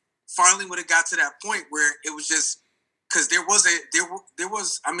then finally, when it got to that point where it was just because there was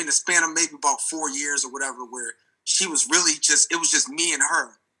a span of maybe about 4 years or whatever, where she was really it was just me and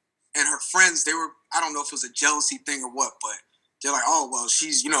her friends. I don't know if it was a jealousy thing or what, but they're like, oh, well,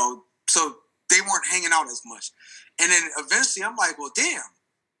 she's, so they weren't hanging out as much. And then eventually I'm like, well, damn,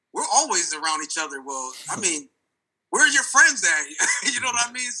 we're always around each other. Well, I mean, where are your friends at? You know what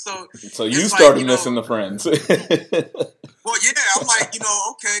I mean? So you started missing the friends. Well, yeah, I'm like,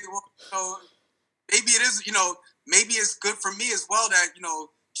 okay, well, maybe it is, maybe it's good for me as well that,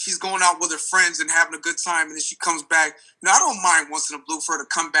 she's going out with her friends and having a good time, and then she comes back. I don't mind once in a blue for her to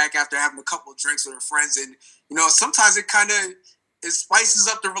come back after having a couple of drinks with her friends, and sometimes it kind of spices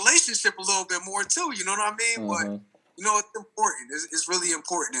up the relationship a little bit more too. You know what I mean? Mm-hmm. But it's important. It's really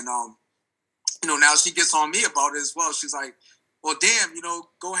important, and now she gets on me about it as well. She's like, "Well, damn,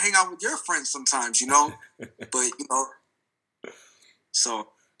 go hang out with your friends sometimes, But So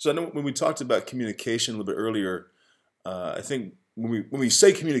I know when we talked about communication a little bit earlier, I think when we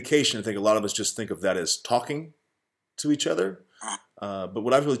say communication, I think a lot of us just think of that as talking to each other. But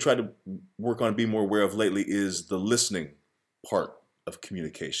what I've really tried to work on and be more aware of lately is the listening part of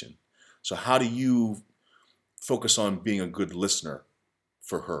communication. So how do you focus on being a good listener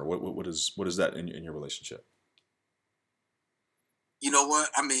for her? What is that in your relationship? You know what?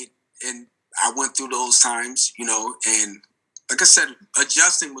 I mean, and I went through those times, you know, and like I said,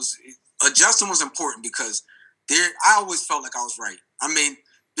 adjusting was important because I always felt like I was right. I mean,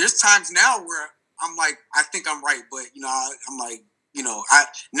 there's times now where I'm like, I think I'm right, but you know, I'm like, you know,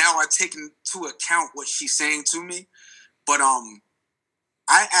 I take into account what she's saying to me, but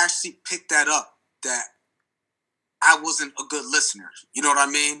I actually picked that up that I wasn't a good listener. You know what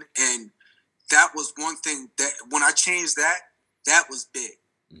I mean? And that was one thing that when I changed that was big.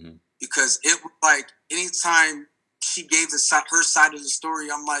 Mm-hmm. Because it was like anytime she gave her side of the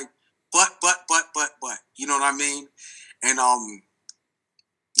story, I'm like, but, you know what I mean? And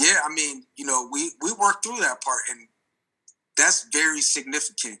yeah, I mean, you know, we worked through that part, and that's very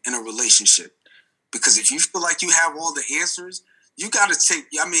significant in a relationship. Because if you feel like you have all the answers, you've got to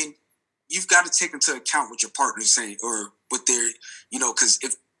take into account what your partner's saying or what they're, you know, because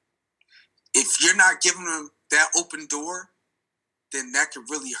if you're not giving them that open door, then that could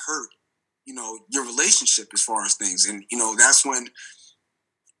really hurt, you know, your relationship as far as things. And, you know, that's when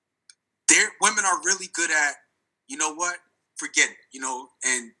women are really good at, you know what, forget it, you know,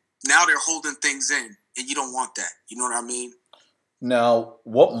 and now they're holding things in, and you don't want that. You know what I mean? Now,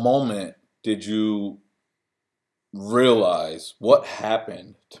 what moment did you realize, what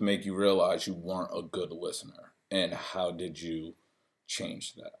happened to make you realize you weren't a good listener, and how did you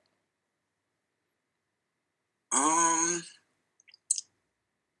change that?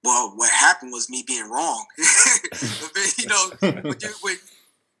 Well, what happened was me being wrong. You know,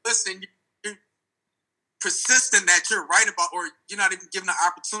 listen, you're persistent that you're right about, or you're not even given an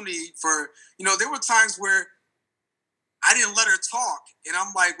opportunity for, you know, there were times where I didn't let her talk, and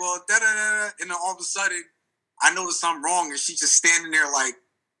I'm like, well, da-da-da-da, and then all of a sudden, I noticed I'm wrong, and she's just standing there like,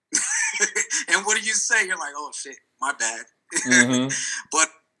 and what do you say? You're like, oh, shit, my bad. Mm-hmm. But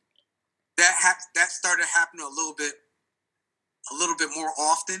that started happening a little bit more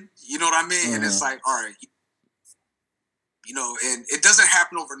often, you know what I mean? Mm-hmm. And it's like, all right, you know, and it doesn't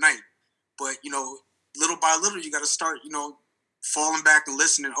happen overnight, but, you know, little by little, you got to start, you know, falling back and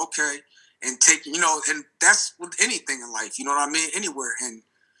listening, okay, and taking, you know, and that's with anything in life, you know what I mean? Anywhere. And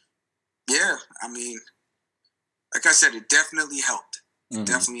yeah, I mean, like I said, it definitely helped. It mm-hmm.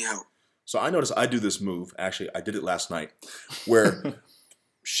 definitely helped. So I noticed I do this move, actually, I did it last night, where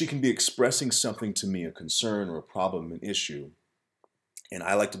she can be expressing something to me, a concern or a problem, an issue, and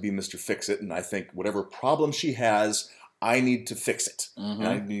I like to be Mr. Fix-It, and I think whatever problem she has, I need to fix it. Mm-hmm. And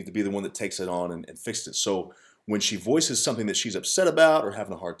I need to be the one that takes it on and fixes it. So when she voices something that she's upset about or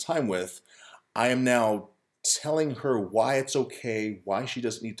having a hard time with, I am now telling her why it's okay, why she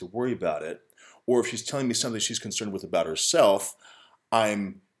doesn't need to worry about it. Or if she's telling me something she's concerned with about herself,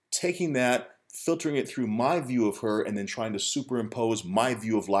 I'm taking that, filtering it through my view of her, and then trying to superimpose my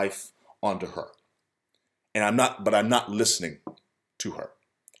view of life onto her. And I'm not listening to her.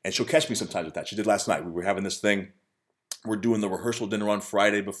 And she'll catch me sometimes with that. She did last night. We were having this thing. We're doing the rehearsal dinner on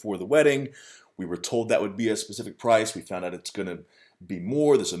Friday before the wedding. We were told that would be a specific price. We found out it's going to be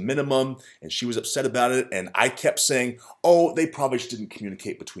more. There's a minimum. And she was upset about it. And I kept saying, oh, they probably just didn't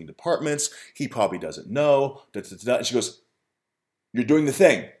communicate between departments. He probably doesn't know. And she goes, you're doing the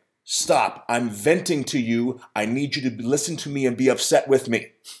thing. Stop. I'm venting to you. I need you to listen to me and be upset with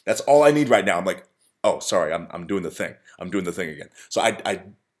me. That's all I need right now. I'm like, oh, sorry, I'm doing the thing. I'm doing the thing again. So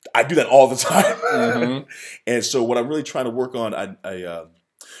I do that all the time. Mm-hmm. And so what I'm really trying to work on, I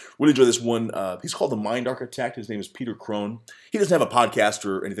really enjoy this one. He's called The Mind Architect. His name is Peter Crone. He doesn't have a podcast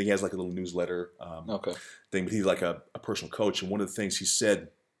or anything. He has like a little newsletter thing, but he's like a personal coach. And one of the things he said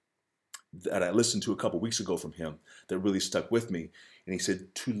that I listened to a couple weeks ago from him that really stuck with me, and he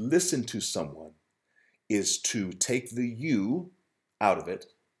said, to listen to someone is to take the you out of it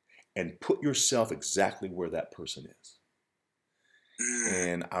and put yourself exactly where that person is.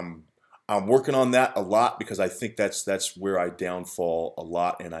 And I'm working on that a lot because I think that's where I downfall a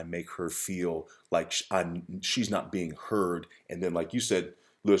lot, and I make her feel like she's not being heard. And then, like you said,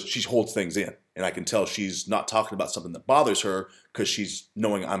 Lewis, she holds things in, and I can tell she's not talking about something that bothers her because she's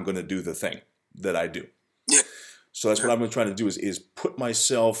knowing I'm going to do the thing that I do. Yeah. So that's what I'm trying to do is put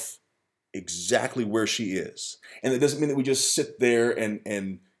myself exactly where she is, and it doesn't mean that we just sit there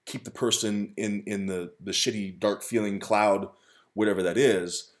and keep the person in the shitty, dark feeling cloud, whatever that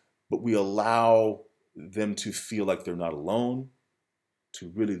is, but we allow them to feel like they're not alone, to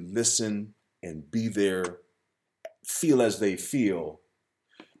really listen and be there feel as they feel,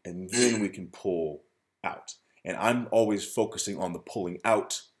 and then we can pull out. And I'm always focusing on the pulling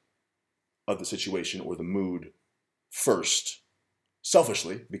out of the situation or the mood first,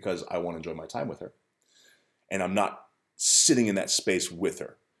 selfishly, because I want to enjoy my time with her. And I'm not sitting in that space with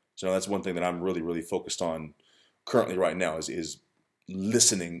her. So that's one thing that I'm really, really focused on currently right now is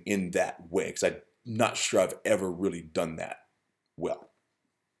listening in that way, because I'm not sure I've ever really done that well.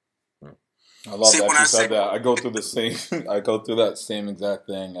 I love that you said that. I go through the same. I go through that same exact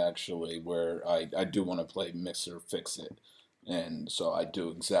thing actually, where I do want to play mix or fix it, and so I do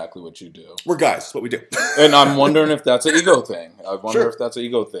exactly what you do. We're guys. That's what we do. And I'm wondering if that's an ego thing. I wonder if that's an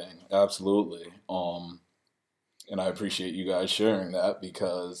ego thing. Absolutely. And I appreciate you guys sharing that,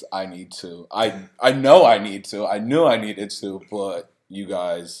 because I need to. I know I need to. I knew I needed to, but you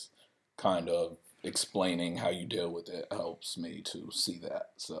guys kind of explaining how you deal with it helps me to see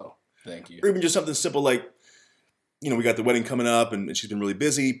that. So thank you. Or even just something simple like, we got the wedding coming up, and she's been really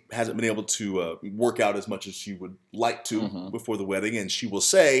busy, hasn't been able to work out as much as she would like to before the wedding, and she will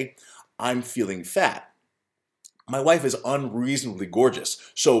say, "I'm feeling fat." My wife is unreasonably gorgeous.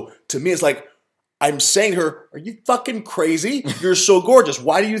 So to me, it's like, I'm saying to her, "Are you fucking crazy? You're so gorgeous.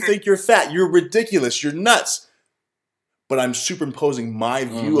 Why do you think you're fat? You're ridiculous. You're nuts." But I'm superimposing my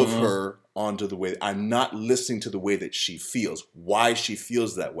view of her onto the way. I'm not listening to the way that she feels, why she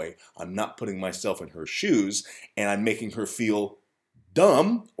feels that way. I'm not putting myself in her shoes, and I'm making her feel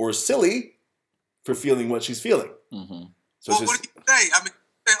dumb or silly for feeling what she's feeling. Mm-hmm. So what do you say? I mean,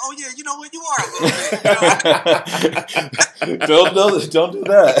 oh yeah, you know what, you are a little bit. Don't do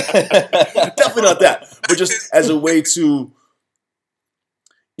that. Definitely not that. But just as a way to,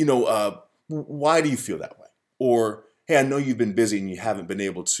 why do you feel that way? Or, hey, I know you've been busy and you haven't been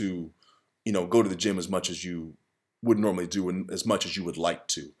able to, go to the gym as much as you would normally do and as much as you would like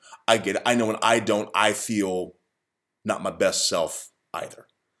to. I get it. I know when I don't, I feel not my best self either.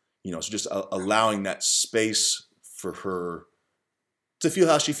 So just allowing that space for her to feel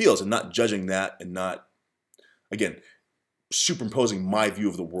how she feels and not judging that and not, again, superimposing my view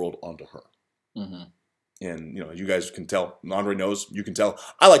of the world onto her. Mm-hmm. And, you guys can tell, Andre knows, you can tell,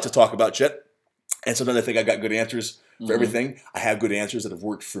 I like to talk about shit. And sometimes I think I got good answers for everything. I have good answers that have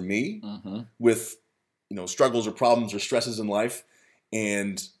worked for me with, struggles or problems or stresses in life.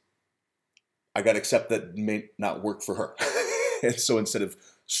 And I got to accept that may not work for her. And so instead of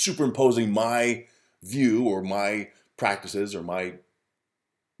superimposing my view or my practices or my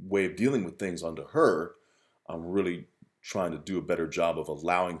way of dealing with things onto her, I'm really trying to do a better job of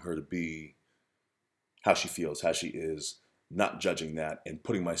allowing her to be how she feels, how she is, not judging that, and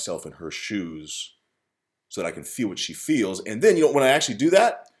putting myself in her shoes so that I can feel what she feels. And then, when I actually do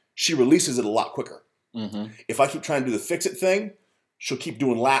that, she releases it a lot quicker. Mm-hmm. If I keep trying to do the fix it thing, she'll keep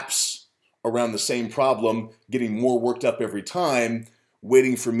doing laps around the same problem, getting more worked up every time,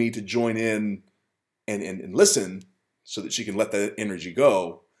 waiting for me to join in and listen so that she can let that energy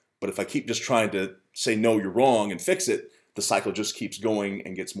go. But if I keep just trying to say, no, you're wrong, and fix it, the cycle just keeps going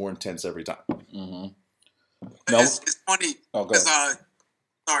and gets more intense every time. Mm-hmm. No. It's funny. Oh, because,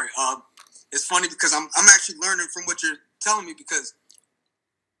 it's funny because I'm actually learning from what you're telling me, because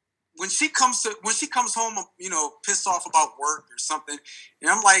when she comes home, pissed off about work or something, and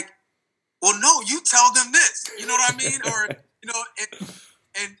I'm like, well, no, you tell them this. You know what I mean? Or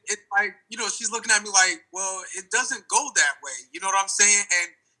and it's like, she's looking at me like, well, it doesn't go that way. You know what I'm saying?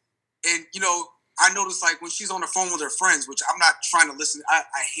 And I notice, like, when she's on the phone with her friends, which I'm not trying to listen.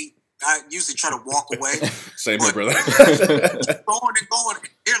 I usually try to walk away. Same here, brother. going and going.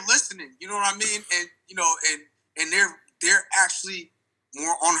 They're listening. You know what I mean? And and they're actually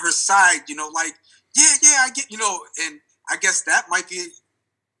more on her side. Like, yeah, I get. And I guess that might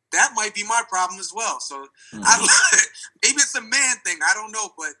be my problem as well. So maybe it's a man thing. I don't know,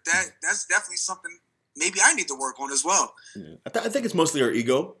 but that's definitely something maybe I need to work on as well. Yeah. I think it's mostly our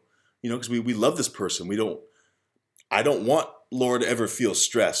ego. Because we love this person. I don't want Laura to ever feel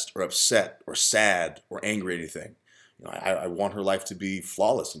stressed or upset or sad or angry or anything. I want her life to be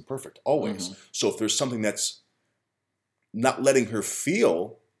flawless and perfect, always. Mm-hmm. So if there's something that's not letting her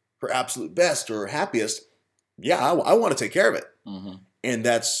feel her absolute best or her happiest, I want to take care of it. Mm-hmm. And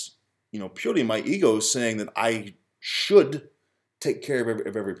that's, purely my ego saying that I should take care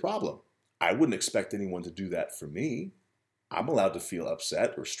of every problem. I wouldn't expect anyone to do that for me. I'm allowed to feel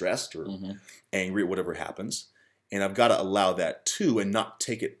upset or stressed or angry at whatever happens. And I've got to allow that too and not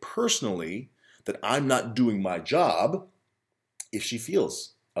take it personally that I'm not doing my job if she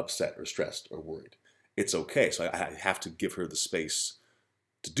feels upset or stressed or worried. It's okay. So I have to give her the space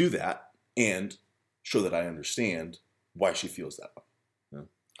to do that and show that I understand why she feels that way.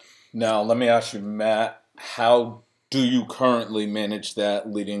 Now, let me ask you, Matt, how do you currently manage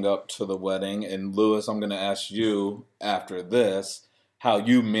that leading up to the wedding? And Lewis, I'm going to ask you after this how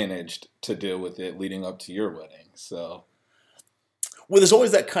you managed to deal with it leading up to your wedding. So, well, there's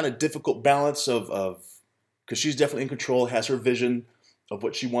always that kind of difficult balance of because she's definitely in control, has her vision of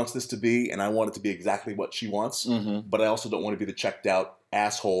what she wants this to be, and I want it to be exactly what she wants. mm-hmm. But I also don't want to be the checked out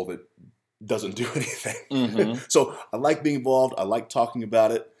asshole that doesn't do anything. Mm-hmm. So I like being involved. I like talking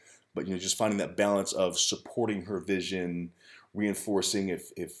about it, but just finding that balance of supporting her vision, reinforcing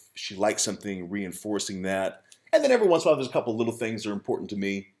if she likes something, reinforcing that, and then every once in a while there's a couple little things that are important to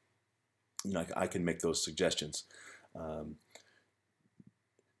me. I can make those suggestions. But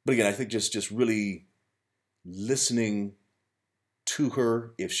again, I think just really listening to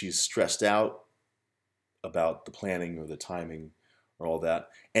her if she's stressed out about the planning or the timing or all that.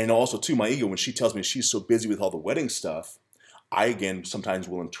 And also, too, my ego, when she tells me she's so busy with all the wedding stuff, I, again, sometimes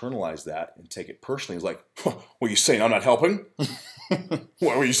will internalize that and take it personally. It's like, what are you saying? I'm not helping?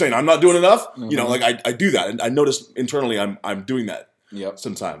 What were you saying? I'm not doing enough? Mm-hmm. I do that. And I notice internally I'm doing that Yep.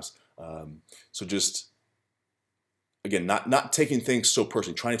 sometimes. So just, again, not taking things so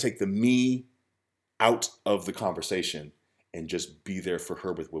personally, trying to take the me out of the conversation and just be there for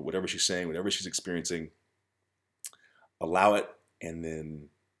her with whatever she's saying, whatever she's experiencing. Allow it, and then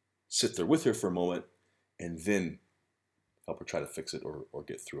sit there with her for a moment, and then help her try to fix it or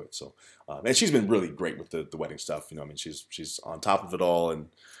get through it. So, and she's been really great with the wedding stuff. She's on top of it all, and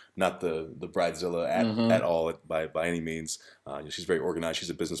not the bridezilla at all by any means. She's very organized. She's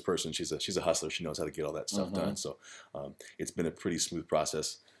a business person. She's a hustler. She knows how to get all that stuff done. So, it's been a pretty smooth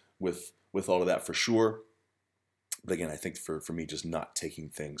process with all of that for sure. But again, I think for me, just not taking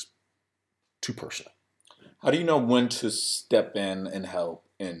things too personally. How do you know when to step in and help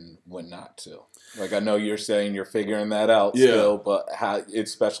and when not to? Like, I know you're saying you're figuring that out still, but how,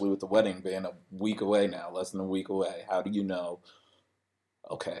 especially with the wedding being a week away now, less than a week away, how do you know,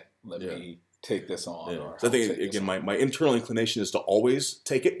 okay, let me take this on? Or so I think, again, my internal inclination is to always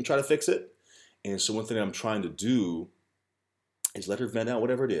take it and try to fix it. And so one thing I'm trying to do is let her vent out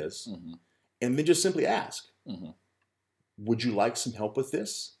whatever it is, and then just simply ask, would you like some help with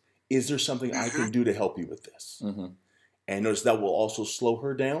this? Is there something I can do to help you with this? And notice that will also slow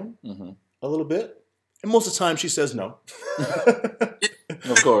her down a little bit. And most of the time she says no.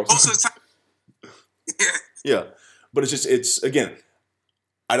 Of course. Most of the time. Yeah. But it's again,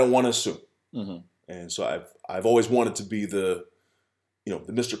 I don't want to assume. And so I've always wanted to be the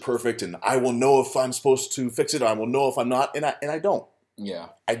Mr. Perfect, and I will know if I'm supposed to fix it, or I will know if I'm not, and I don't. Yeah.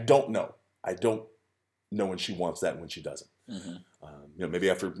 I don't know. I don't know when she wants that and when she doesn't. Maybe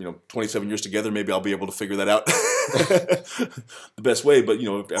after 27 years together, maybe I'll be able to figure that out the best way. But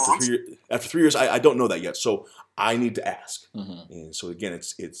after 3 years, I don't know that yet. So I need to ask. And so again,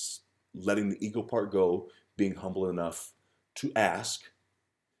 it's letting the ego part go, being humble enough to ask,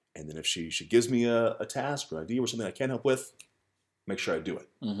 and then if she gives me a task or an idea or something I can help with, make sure I do it.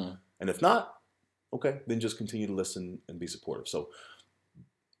 And if not, okay, then just continue to listen and be supportive. So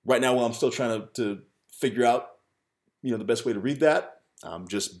right now, while I'm still trying to figure out the best way to read that, I'm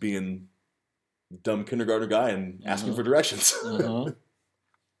just being dumb kindergartner guy and asking for directions.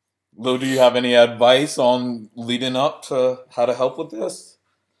 Lou, do you have any advice on leading up to how to help with this?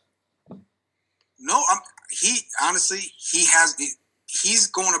 No, he's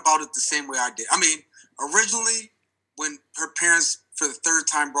going about it the same way I did. I mean, originally when her parents for the third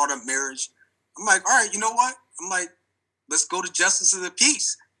time brought up marriage, I'm like, all right, you know what? I'm like, let's go to justice of the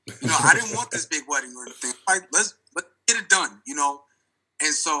peace. I didn't want this big wedding or anything. Like, let's get it done,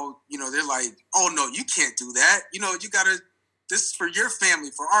 And so, they're like, oh, no, you can't do that. You got to, this is for your family,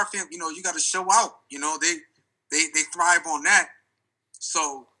 for our family. You got to show out. They thrive on that.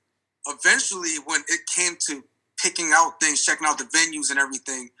 So eventually when it came to picking out things, checking out the venues and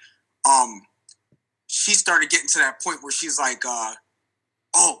everything, she started getting to that point where she's like, oh,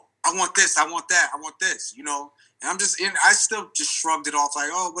 I want this, I want that, I want this, And I still just shrugged it off like,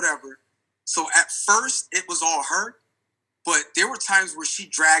 oh, whatever. So at first it was all her, but there were times where she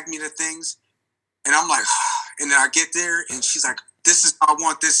dragged me to things and I'm like, and then I get there and she's like, this is how I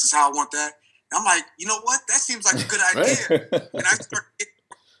want this is how I want that. And I'm like, you know what? That seems like a good idea. And I started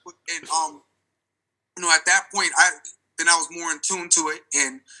at that point, I was more in tune to it.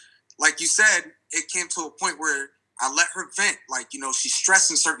 And like you said, it came to a point where I let her vent. Like, she's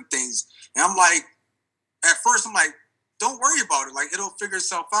stressing certain things. And I'm like, at first, I'm like, don't worry about it. Like, it'll figure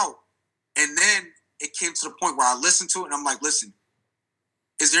itself out. And then it came to the point where I listened to it and I'm like, listen,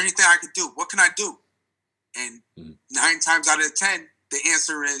 is there anything I could do? What can I do? And 9 times out of 10, the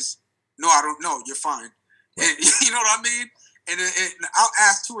answer is, no, I don't know. You're fine. Right. And you know what I mean? And I'll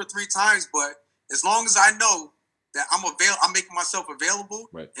ask 2 or 3 times, but as long as I know that I'm making myself available.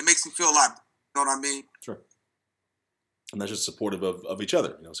 Right. It makes me feel a lot. You know what I mean? Sure. And that's just supportive of each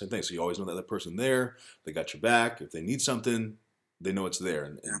other. Same thing. So you always know that person there, they got your back. If they need something, they know it's there.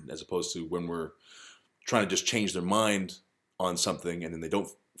 And as opposed to when we're trying to just change their mind on something and then they don't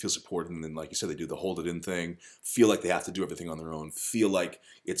feel supported. And then, like you said, they do the hold it in thing, feel like they have to do everything on their own, feel like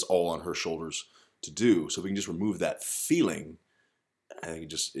it's all on her shoulders to do. So if we can just remove that feeling, I think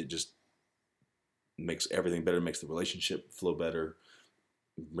it just makes everything better, makes the relationship flow better,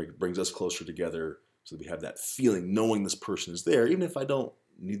 brings us closer together. So that we have that feeling, knowing this person is there, even if I don't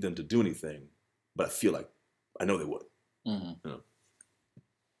need them to do anything, but I feel like I know they would. Mm-hmm.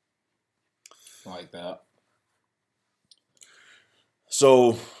 Like that.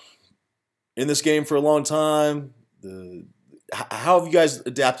 So, in this game for a long time, how have you guys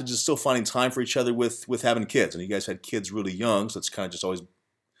adapted to still finding time for each other with having kids? And you guys had kids really young, so it's kind of just always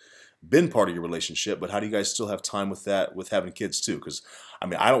been part of your relationship. But how do you guys still have time with that, with having kids too? Because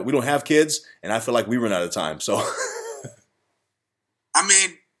we don't have kids, and I feel like we run out of time. So,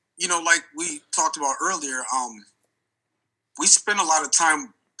 like we talked about earlier, we spend a lot of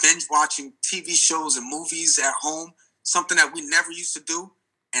time binge watching TV shows and movies at home, something that we never used to do,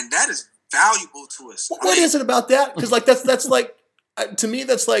 and that is valuable to us. What is it about that? Because that's like to me,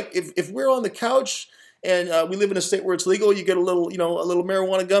 that's like if we're on the couch and we live in a state where it's legal, you get a little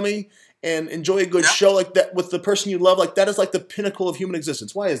marijuana gummy and enjoy a good show like that with the person you love. Like that is like the pinnacle of human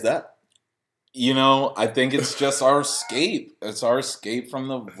existence. Why is that? I think it's just our escape. It's our escape from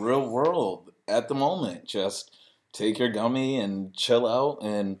the real world at the moment. Just take your gummy and chill out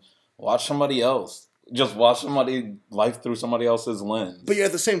and watch somebody else. Just watch somebody life through somebody else's lens. But yeah,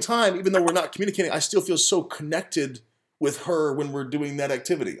 at the same time, even though we're not communicating, I still feel so connected with her when we're doing that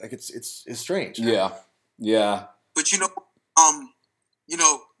activity. Like it's strange. Yeah. But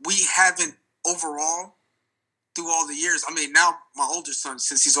we haven't overall through all the years. Now my older son,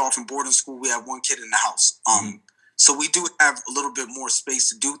 since he's off in boarding school, we have one kid in the house. So we do have a little bit more space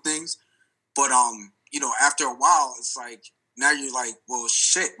to do things. But after a while, it's like now you're like, well,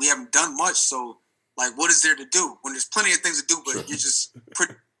 shit, we haven't done much. So like, what is there to do when there's plenty of things to do, but you're just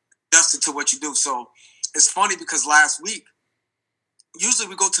pretty adjusted to what you do. So it's funny because last week, usually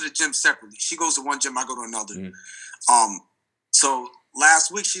we go to the gym separately. She goes to one gym, I go to another. So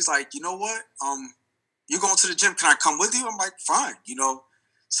last week she's like, you know what? You're going to the gym. Can I come with you? I'm like, fine.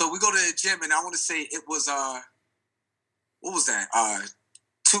 So we go to the gym, and I want to say it was what was that?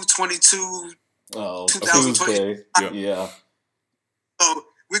 222. Oh, 2020. Yeah. So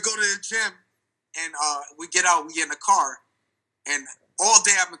we go to the gym, and we get out. We get in the car, and all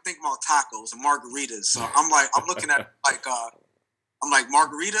day I've been thinking about tacos and margaritas. So I'm looking at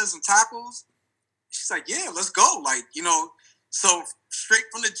margaritas and tacos. She's like, yeah, let's go. So straight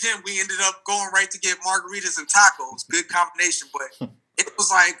from the gym, we ended up going right to get margaritas and tacos. Good combination, but it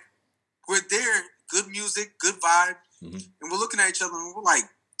was like we're there, good music, good vibe, and we're looking at each other and we're like,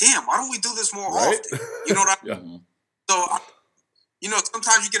 damn, why don't we do this more often? You know what I mean? So,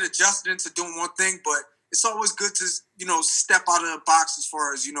 sometimes you get adjusted into doing one thing, but it's always good to, step out of the box as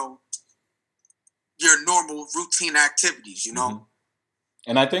far as, your normal routine activities,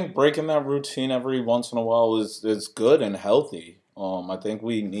 And I think breaking that routine every once in a while is good and healthy. I think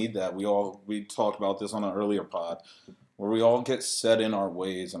we need that. We talked about this on an earlier pod, where we all get set in our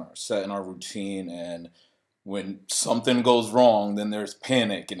ways and are set in our routine, and when something goes wrong, then there's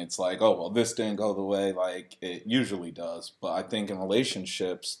panic, and it's like, oh, well, this didn't go the way like it usually does. But I think in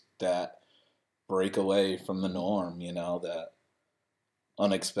relationships that break away from the norm, that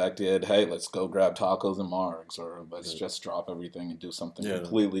unexpected, hey, let's go grab tacos and margs, or let's just drop everything and do something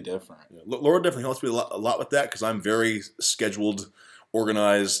completely different. Yeah. Laura definitely helps me a lot with that, because I'm very scheduled,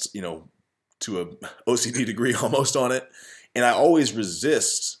 organized, to a OCD degree almost on it. And I always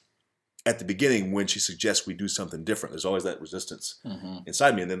resist at the beginning when she suggests we do something different. There's always that resistance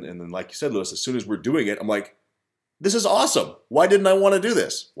inside me. And then, like you said, Lewis, as soon as we're doing it, I'm like, this is awesome. Why didn't I want to do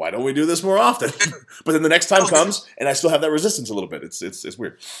this? Why don't we do this more often? But then the next time comes, and I still have that resistance a little bit. It's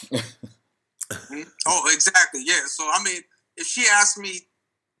weird. Oh, exactly. Yeah. So, if she asked me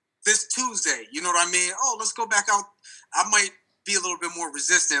this Tuesday, you know what I mean? Oh, let's go back out. I might be a little bit more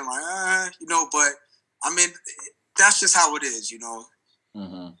resistant, but that's just how it is,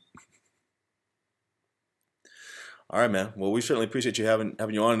 All right, man. Well, we certainly appreciate you having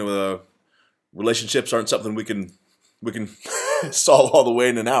you on. Relationships aren't something we can solve all the way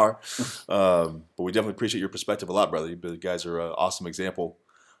in an hour, but we definitely appreciate your perspective a lot, brother. You guys are an awesome example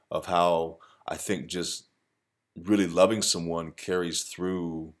of how I think just really loving someone carries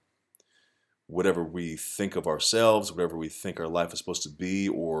through whatever we think of ourselves, whatever we think our life is supposed to be,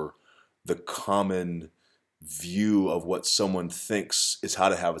 or the common view of what someone thinks is how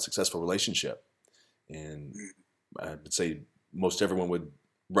to have a successful relationship. And I would say most everyone would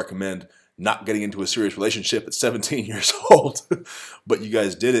recommend not getting into a serious relationship at 17 years old, but you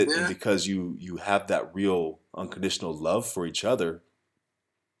guys did it, and because you have that real unconditional love for each other,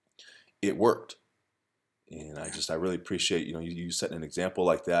 it worked. And I really appreciate, you setting an example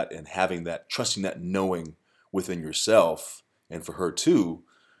like that and having that, trusting that knowing within yourself, and for her too,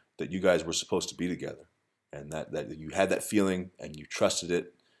 that you guys were supposed to be together, and that you had that feeling and you trusted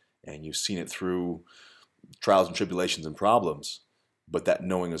it, and you've seen it through trials and tribulations and problems. But that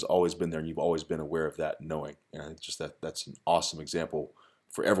knowing has always been there, and you've always been aware of that knowing. And I think just that's an awesome example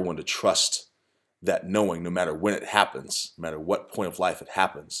for everyone to trust that knowing, no matter when it happens, no matter what point of life it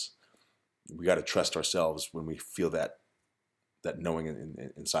happens. We got to trust ourselves when we feel that knowing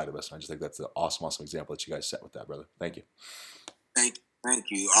inside of us. And I just think that's an awesome example that you guys set with that, brother. Thank you. Thank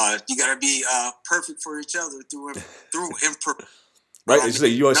you. You got to be perfect for each other through imperfect. Right?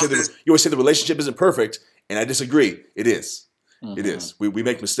 You always say the relationship isn't perfect, and I disagree. It is. Mm-hmm. It is. We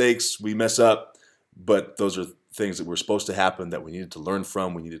make mistakes, we mess up, but those are things that were supposed to happen, that we needed to learn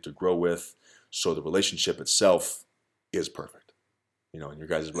from, we needed to grow with. So the relationship itself is perfect. And your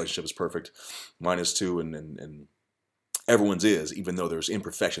guys' relationship is perfect. Mine is too, and everyone's is, even though there's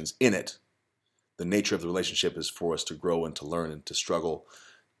imperfections in it. The nature of the relationship is for us to grow and to learn and to struggle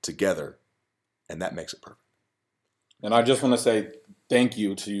together, and that makes it perfect. And I just want to say thank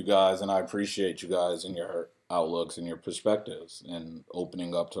you to you guys, and I appreciate you guys and your outlooks and your perspectives and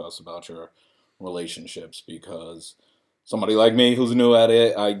opening up to us about your relationships, because somebody like me who's new at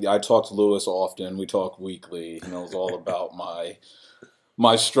it, I talk to Lewis often. We talk weekly. He knows all about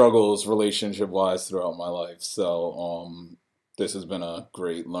my struggles relationship-wise throughout my life. So this has been a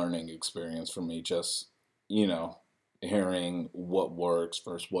great learning experience for me, just, hearing what works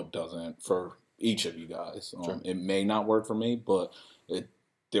versus what doesn't for each of you guys. Sure. It may not work for me, but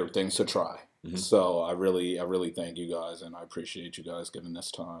there are things to try. Mm-hmm. So I really thank you guys, and I appreciate you guys giving this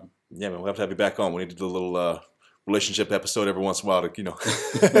time. Yeah, man, we'll have to have you back on. We need to do a little relationship episode every once in a while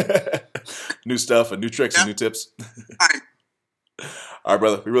to, new stuff and new tricks and new tips. All right,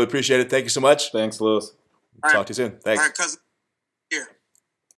 brother. We really appreciate it. Thank you so much. Thanks, Lewis. Talk to you soon. Thanks. All right, cousin.